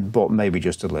 but maybe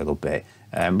just a little bit.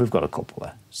 We've got a couple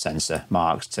of sensor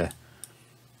marks to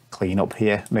clean up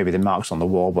here. Maybe the marks on the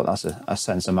wall, but that's a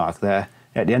sensor mark there.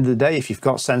 At the end of the day, if you've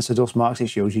got sensor dust marks, it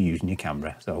shows you're using your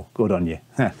camera, so good on you.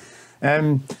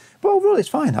 But overall, it's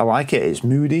fine. I like it. It's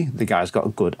moody. The guy's got a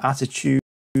good attitude.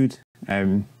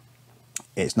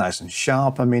 It's nice and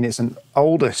sharp. I mean, it's an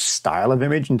older style of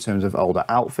image in terms of older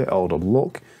outfit, older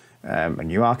look, a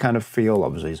newer kind of feel.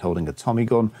 Obviously, he's holding a Tommy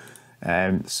gun.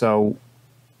 So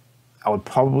I would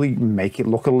probably make it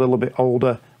look a little bit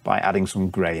older by adding some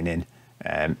graining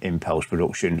in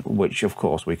post-production, which of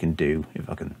course we can do if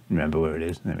I can remember where it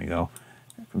is. There we go.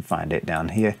 I can find it down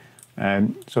here.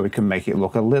 So we can make it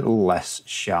look a little less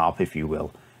sharp, if you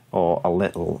will, or a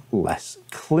little less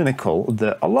clinical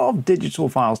that a lot of digital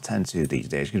files tend to these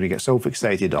days, because we get so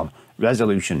fixated on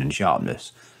resolution and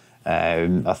sharpness.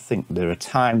 I think there are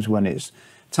times when it's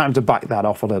time to back that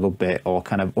off a little bit, or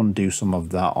kind of undo some of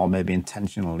that, or maybe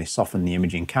intentionally soften the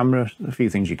image in camera. A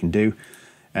few things you can do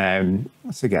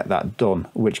to get that done,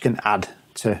 which can add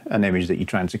to an image that you're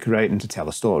trying to create and to tell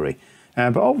a story.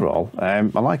 But overall, I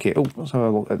like it. Oh, let's have a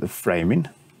look at the framing.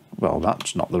 Well,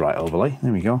 that's not the right overlay.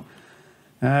 There we go.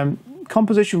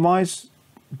 Composition wise,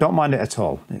 don't mind it at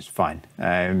all. It's fine.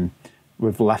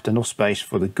 We've left enough space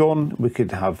for the gun. We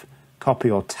could have copy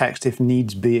or text if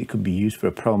needs be. It could be used for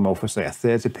a promo for, say, a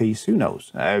theatre piece. Who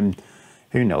knows?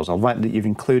 Who knows? I like that you've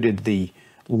included the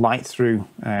light through,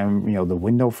 you know, the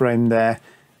window frame there,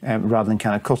 rather than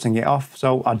kind of cutting it off.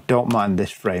 So I don't mind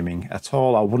this framing at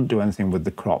all. I wouldn't do anything with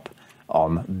the crop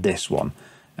on this one.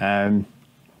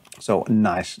 So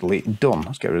nicely done.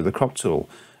 Let's get rid of the crop tool.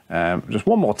 Just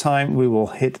one more time, we will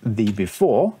hit the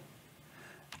before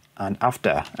and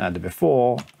after, the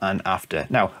before and after.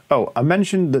 Now, oh, I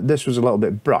mentioned that this was a little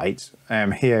bit bright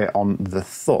here on the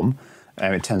thumb.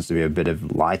 It tends to be a bit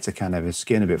of lighter kind of a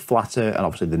skin, a bit flatter, and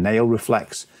obviously the nail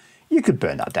reflects. You could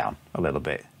burn that down a little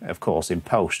bit, of course, in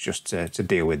post, just to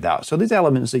deal with that. So there's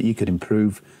elements that you could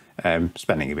improve,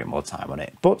 spending a bit more time on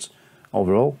it. But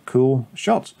overall, cool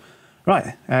shot.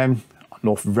 Right,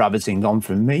 enough rabbiting on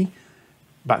from me.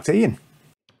 Back to Ian.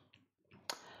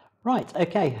 Right,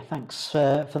 okay, thanks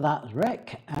for that,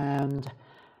 Rick. And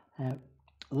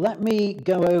let me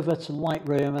go over to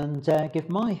Lightroom and give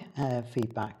my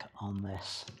feedback on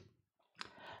this.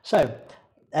 So,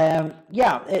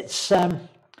 yeah, it's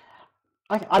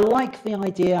I like the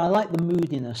idea, I like the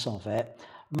moodiness of it.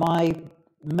 My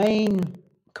main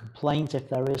complaint, if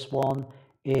there is one,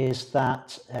 is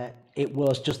that it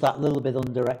was just that little bit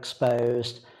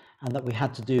underexposed, and that we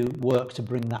had to do work to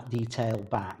bring that detail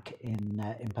back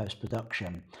in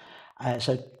post-production.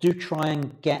 So do try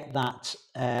and get that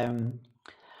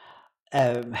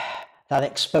that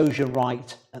exposure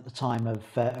right at the time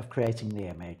of creating the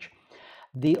image.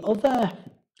 The other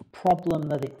problem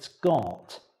that it's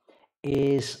got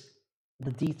is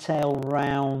the detail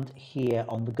around here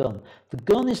on the gun. The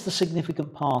gun is the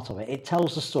significant part of it. It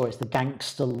tells the story. It's the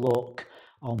gangster look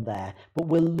on there, but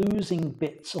we're losing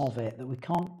bits of it that we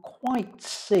can't quite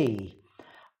see.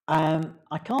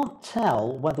 I can't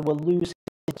tell whether we're losing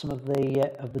some of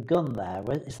the gun there.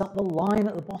 Is that the line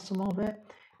at the bottom of it?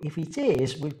 If it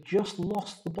is, we've just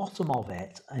lost the bottom of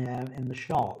it in the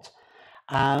shot,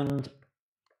 and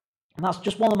that's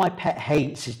just one of my pet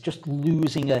hates, is just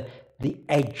losing the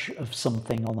edge of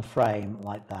something on a frame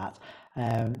like that.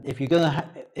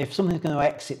 If something's going to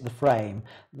exit the frame,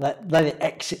 let it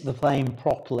exit the frame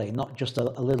properly, not just a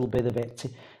little bit of it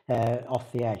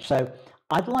off the edge. So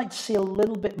I'd like to see a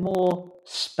little bit more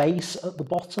space at the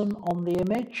bottom on the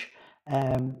image,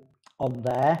 on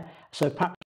there. So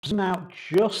perhaps zoom out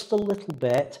just a little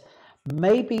bit,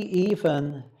 maybe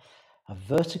even a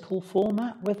vertical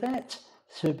format with it,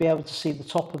 to be able to see the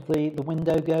top of the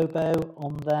window gobo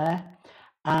on there,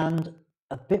 and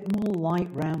a bit more light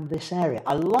around this area.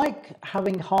 I like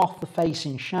having half the face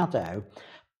in shadow,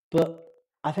 but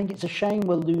I think it's a shame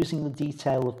we're losing the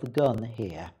detail of the gun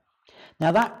here.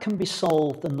 Now that can be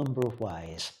solved a number of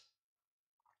ways.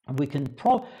 And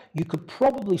you could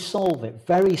probably solve it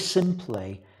very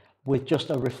simply with just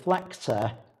a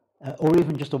reflector, or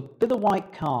even just a bit of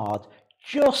white card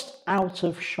just out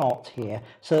of shot here,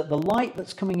 so that the light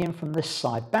that's coming in from this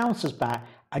side bounces back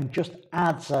and just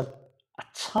adds a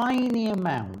tiny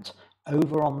amount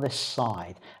over on this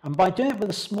side. And by doing it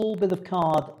with a small bit of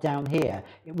card down here,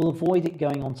 it will avoid it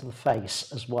going onto the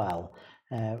face as well.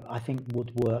 I think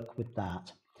would work with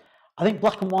that. I think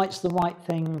black and white's the right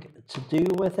thing to do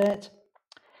with it.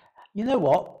 You know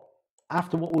what?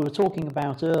 After what we were talking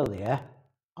about earlier,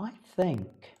 I think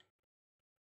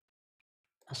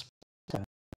a split tone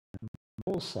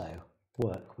will also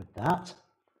work with that.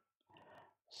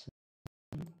 So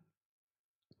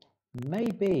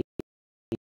maybe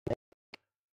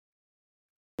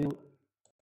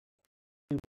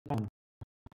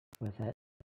with it,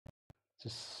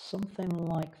 just something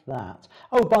like that.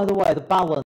 Oh, by the way, the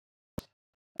balance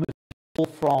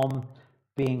from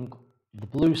being the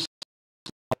blue side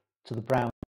to the brown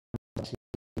side.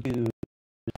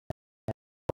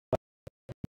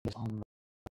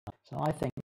 So I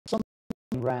think something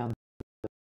around,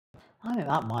 I think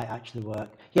that might actually work.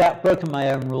 Yeah, I've broken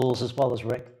my own rules as well as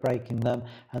breaking them,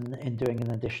 and in doing an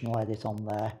additional edit on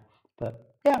there.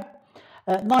 But yeah,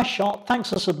 nice shot. Thanks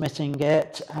for submitting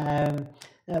it,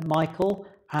 Michael.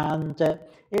 And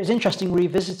it was interesting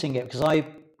revisiting it because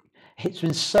it's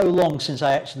been so long since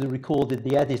I actually recorded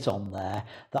the edit on there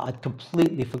that I'd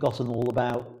completely forgotten all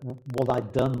about what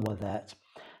I'd done with it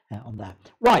on there.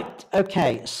 Right,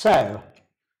 okay, so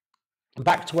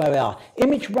back to where we are.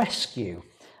 Image rescue.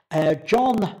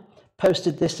 John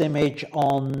posted this image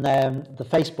on the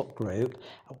Facebook group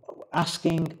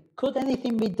asking, could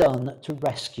anything be done to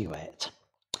rescue it?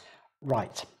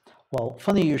 Right, well,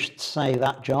 funny you should say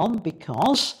that, John,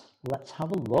 because let's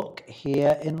have a look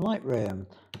here in Lightroom.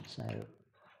 So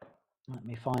let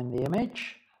me find the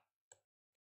image.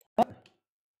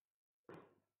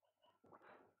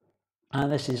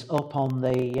 And this is up on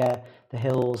the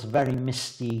hills, very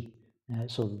misty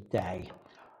sort of day.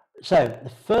 So the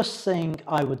first thing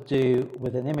I would do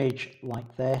with an image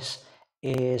like this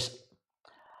is,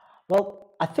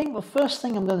 well, I think the first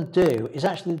thing I'm going to do is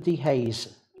actually the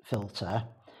dehaze filter,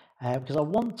 because I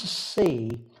want to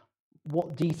see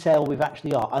what detail we've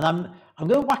actually got. And I'm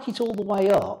going to whack it all the way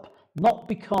up, not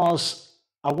because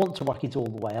I want to whack it all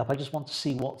the way up, I just want to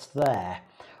see what's there.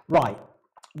 Right,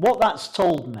 what that's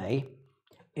told me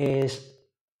is,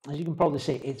 as you can probably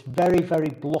see, it's very, very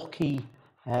blocky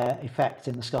effect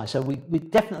in the sky. So we're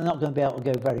definitely not going to be able to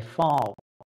go very far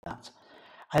with that.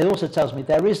 And it also tells me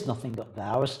there is nothing up there.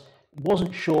 I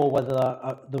wasn't sure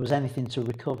whether there was anything to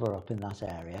recover up in that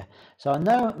area. So I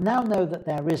now know that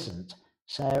there isn't.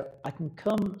 So I can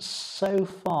come so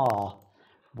far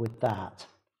with that.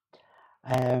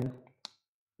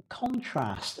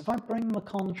 Contrast, if I bring the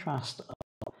contrast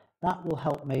up, that will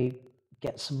help me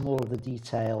get some more of the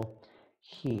detail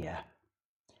here.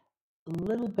 A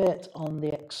little bit on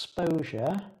the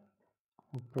exposure,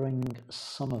 we'll bring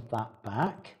some of that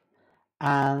back,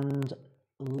 and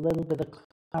a little bit of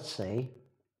clarity.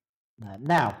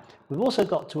 Now, we've also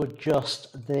got to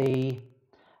adjust the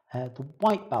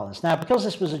white balance. Now, because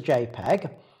this was a JPEG,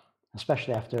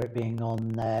 especially after it being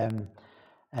on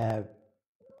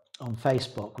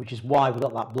Facebook, which is why we've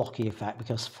got that blocky effect,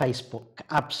 because Facebook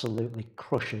absolutely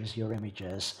crushes your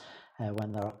images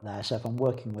when they're up there. So if I'm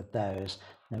working with those,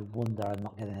 no wonder I'm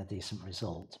not getting a decent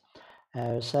result.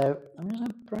 So I'm just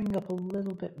going to bring up a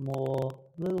little bit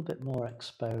more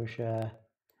exposure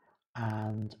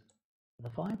and the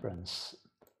vibrance.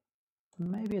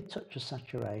 Maybe a touch of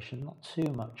saturation, not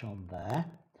too much on there.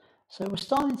 So we're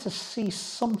starting to see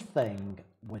something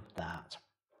with that.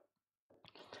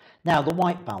 Now the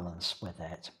white balance with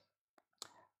it.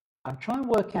 I'm trying to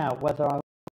work out whether I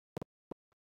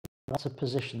want to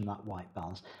position that white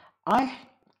balance. I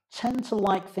tend to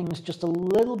like things just a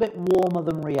little bit warmer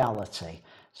than reality.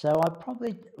 So I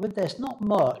probably, with this, not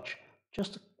much,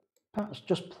 perhaps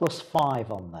just +5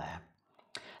 on there.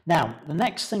 Now, the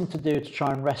next thing to do to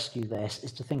try and rescue this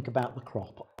is to think about the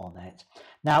crop on it.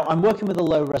 Now, I'm working with a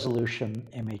low resolution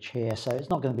image here, so it's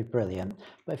not going to be brilliant.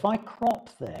 But if I crop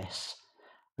this,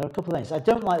 there are a couple of things. I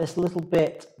don't like this little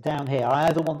bit down here. I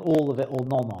either want all of it or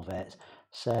none of it.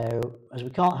 So, as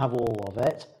we can't have all of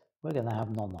it, we're going to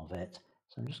have none of it.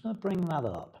 So I'm just going to bring that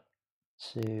up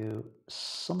to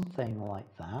something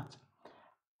like that.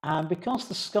 And because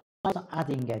the sky is not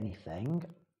adding anything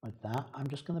with that, I'm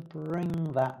just going to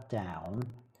bring that down.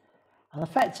 And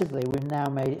effectively, we've now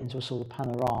made it into a sort of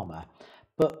panorama.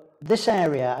 But this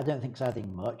area, I don't think is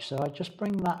adding much. So I just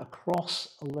bring that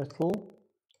across a little.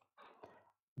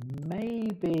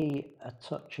 Maybe a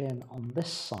touch in on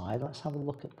this side. Let's have a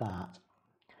look at that.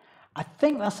 I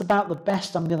think that's about the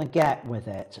best I'm going to get with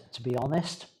it, to be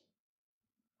honest.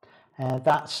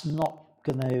 That's not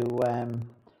going to,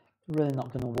 really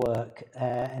not going to work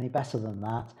any better than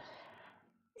that.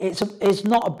 It's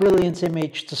not a brilliant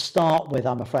image to start with,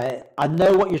 I'm afraid. I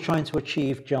know what you're trying to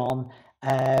achieve, John.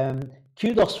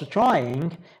 Kudos for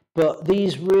trying, but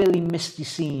these really misty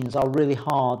scenes are really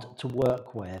hard to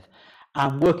work with.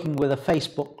 And working with a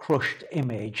Facebook crushed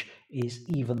image is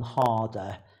even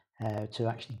harder to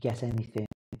actually get anything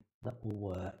that will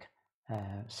work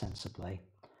sensibly.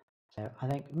 So I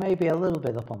think maybe a little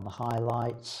bit up on the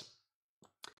highlights.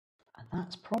 And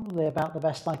that's probably about the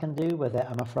best I can do with it,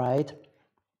 I'm afraid.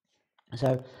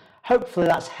 So hopefully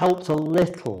that's helped a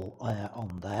little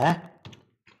on there.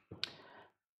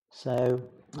 So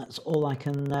that's all I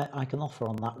can offer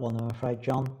on that one, I'm afraid,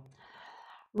 John.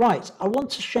 Right, I want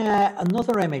to share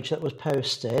another image that was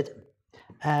posted,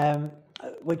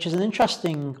 which is an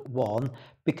interesting one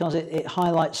because it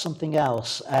highlights something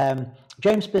else.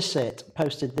 James Bissett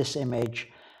posted this image,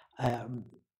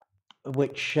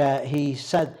 which he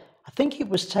said, I think it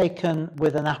was taken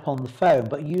with an app on the phone,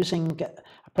 but using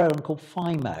a program called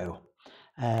FIMO,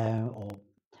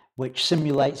 which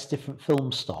simulates different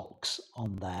film stocks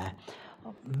on there.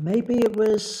 Maybe it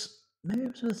was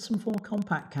with some form of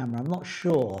compact camera, I'm not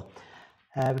sure.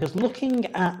 Because looking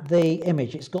at the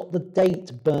image, it's got the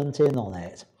date burnt in on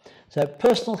it. So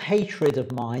personal hatred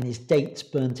of mine is dates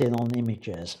burnt in on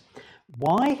images.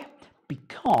 Why?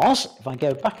 Because if I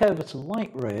go back over to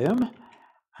Lightroom,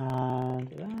 and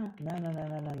no, I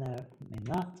mean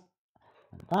that,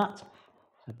 and that.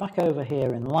 So back over here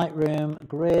in Lightroom,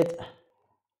 grid,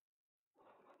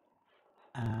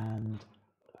 and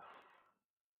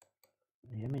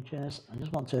the images. I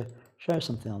just want to show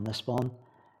something on this one.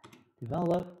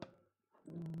 Develop.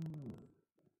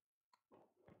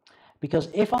 Because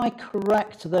if I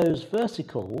correct those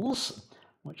verticals,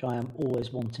 which I am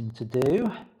always wanting to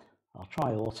do, I'll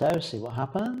try auto, see what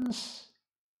happens.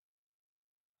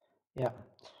 Yeah,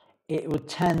 it would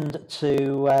tend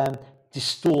to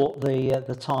distort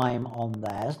the time on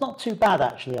there. It's not too bad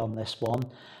actually on this one,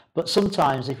 but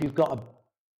sometimes if you've got a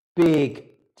big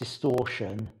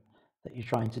distortion that you're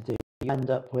trying to do, you end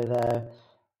up with a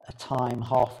time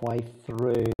halfway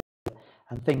through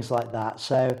and things like that.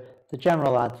 So the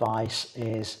general advice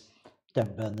is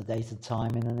don't burn the dated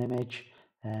time in an image.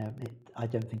 I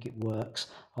don't think it works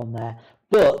on there.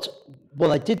 But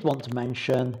what I did want to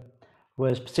mention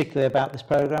was particularly about this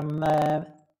program,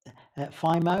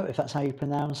 FIMO, if that's how you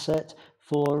pronounce it,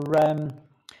 for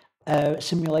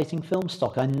simulating film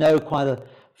stock. I know quite a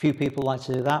few people like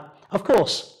to do that. Of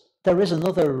course, there is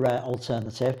another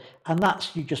alternative, and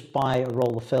that's you just buy a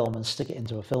roll of film and stick it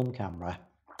into a film camera.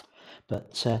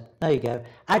 But there you go.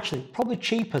 Actually, probably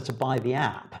cheaper to buy the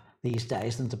app these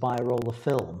days than to buy a roll of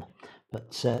film.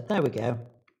 But there we go.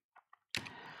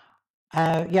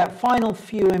 Yeah, final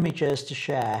few images to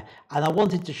share. And I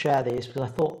wanted to share these because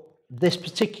I thought this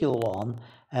particular one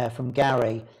from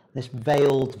Gary, this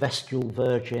veiled vestial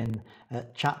virgin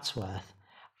at Chatsworth,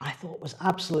 I thought was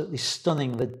absolutely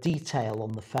stunning. The detail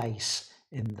on the face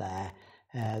in there.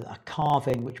 A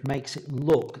carving which makes it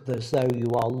look as though you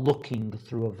are looking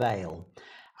through a veil.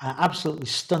 Absolutely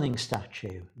stunning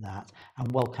statue, that,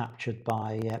 and well captured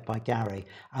by Gary.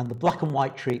 And the black and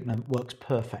white treatment works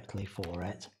perfectly for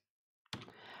it.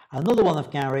 Another one of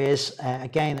Gary is,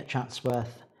 again at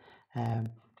Chatsworth.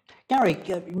 Gary,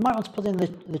 you might want to put in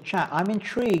the chat. I'm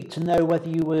intrigued to know whether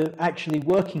you were actually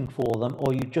working for them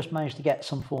or you just managed to get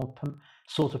some form of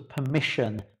sort of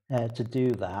permission to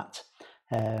do that.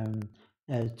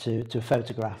 To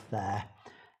photograph there,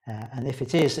 and if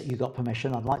it is that you got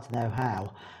permission, I'd like to know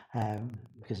how,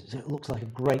 because it looks like a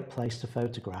great place to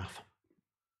photograph.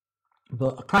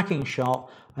 But a cracking shot,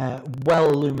 well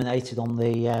illuminated on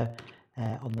the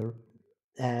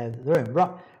room.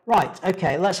 Right,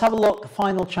 okay, let's have a look.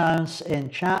 Final chance in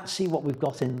chat, see what we've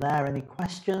got in there. Any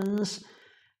questions?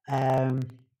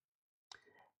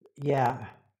 Yeah.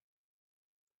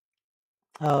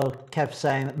 Oh, Kev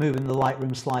saying that moving the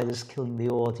Lightroom slider is killing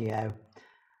the audio.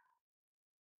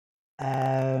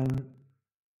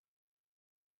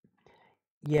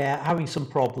 Yeah, having some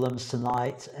problems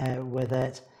tonight with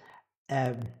it.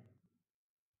 And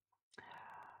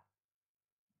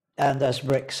as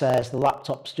Rick says, the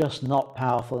laptop's just not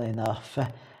powerful enough.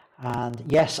 And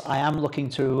yes, I am looking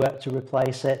to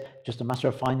replace it. Just a matter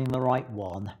of finding the right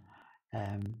one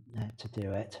to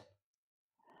do it.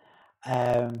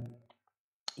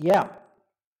 Yeah.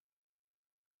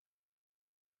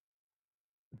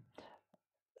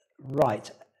 Right.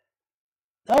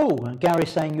 Oh, Gary's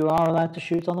saying you are allowed to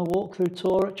shoot on a walkthrough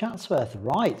tour at Chatsworth.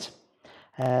 Right.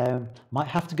 Might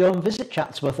have to go and visit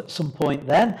Chatsworth at some point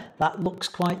then. That looks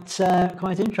quite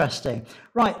interesting.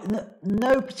 Right,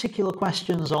 no particular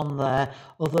questions on there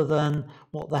other than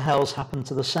what the hell's happened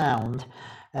to the sound.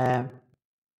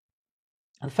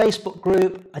 The Facebook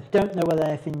group, I don't know whether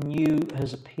anything new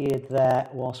has appeared there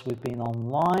whilst we've been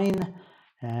online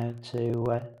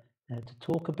to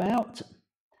talk about.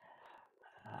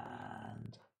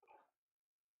 And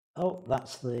Oh,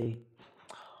 that's the,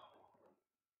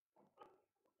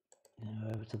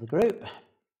 over to the group.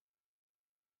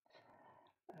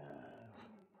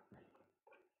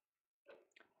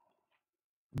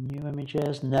 New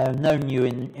images? No new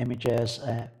images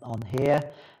on here,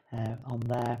 on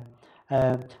there.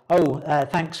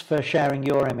 Thanks for sharing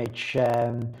your image,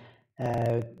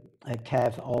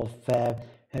 Kev,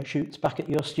 of shoots back at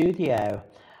your studio.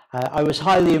 I was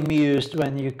highly amused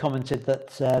when you commented that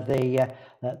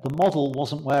the model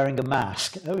wasn't wearing a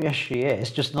mask. Oh yes, she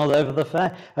is, just not over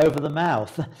the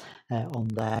mouth on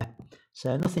there.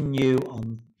 So nothing new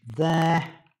on there.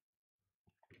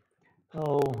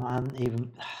 Oh, and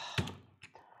even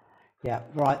yeah,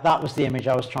 right. That was the image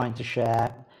I was trying to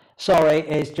share. Sorry,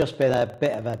 it's just been a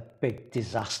bit of a big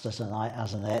disaster tonight,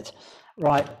 hasn't it?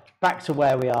 Right, back to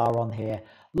where we are on here.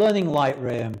 Learning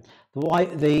Lightroom. The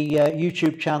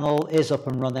YouTube channel is up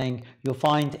and running. You'll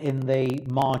find in the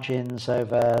margins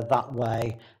over that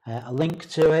way a link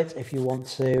to it if you want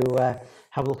to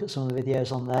have a look at some of the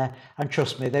videos on there. And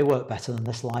trust me, they work better than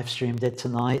this live stream did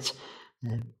tonight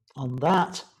on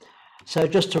that. So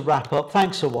just to wrap up,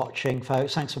 thanks for watching,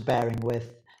 folks. Thanks for bearing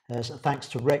with us. Thanks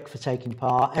to Rick for taking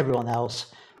part, everyone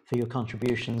else for your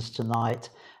contributions tonight.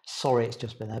 Sorry, it's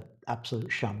just been an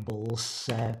absolute shambles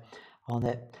on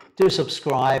it. Do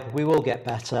subscribe. We will get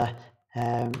better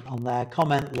on there.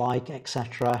 Comment, like,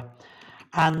 etc.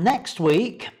 And next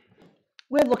week,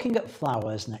 we're looking at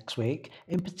flowers next week.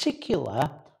 In particular,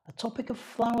 a topic of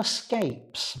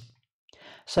flowerscapes.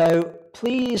 So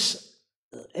please,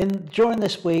 during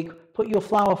this week, put your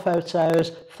flower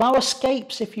photos,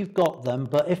 flowerscapes if you've got them,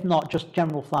 but if not, just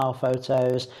general flower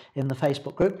photos in the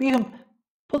Facebook group. You can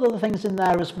put other things in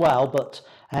there as well, but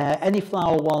any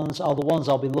flower ones are the ones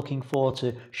I'll be looking for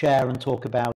to share and talk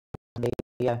about on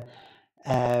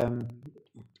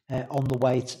the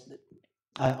way to,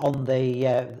 on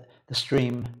the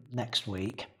stream next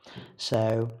week.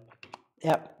 So,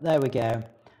 yep, there we go.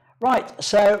 Right,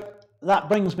 so that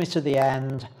brings me to the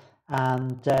end,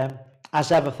 and as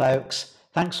ever, folks,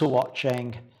 thanks for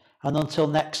watching, and until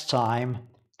next time,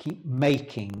 keep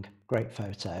making great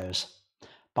photos.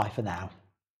 Bye for now.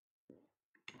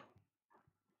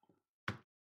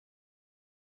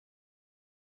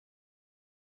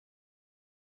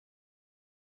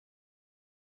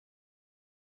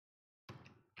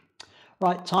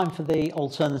 Right, time for the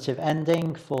alternative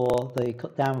ending for the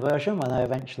cut down version when I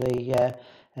eventually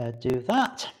do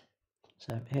that.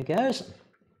 So here goes.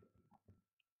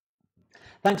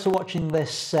 Thanks for watching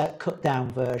this cut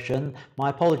down version. My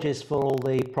apologies for all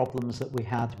the problems that we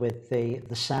had with the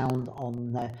sound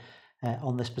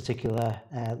on this particular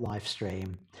live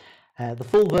stream. The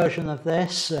full version of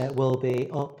this will be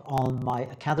up on my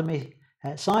Academy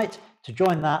site. To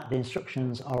join that, the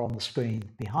instructions are on the screen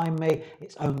behind me.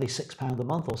 It's only £6 a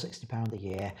month or £60 a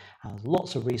year, and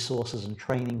lots of resources and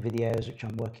training videos which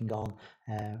I'm working on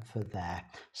for there.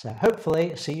 So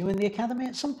hopefully see you in the Academy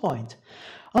at some point.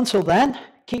 Until then,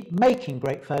 keep making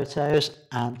great photos,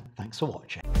 and thanks for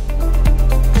watching.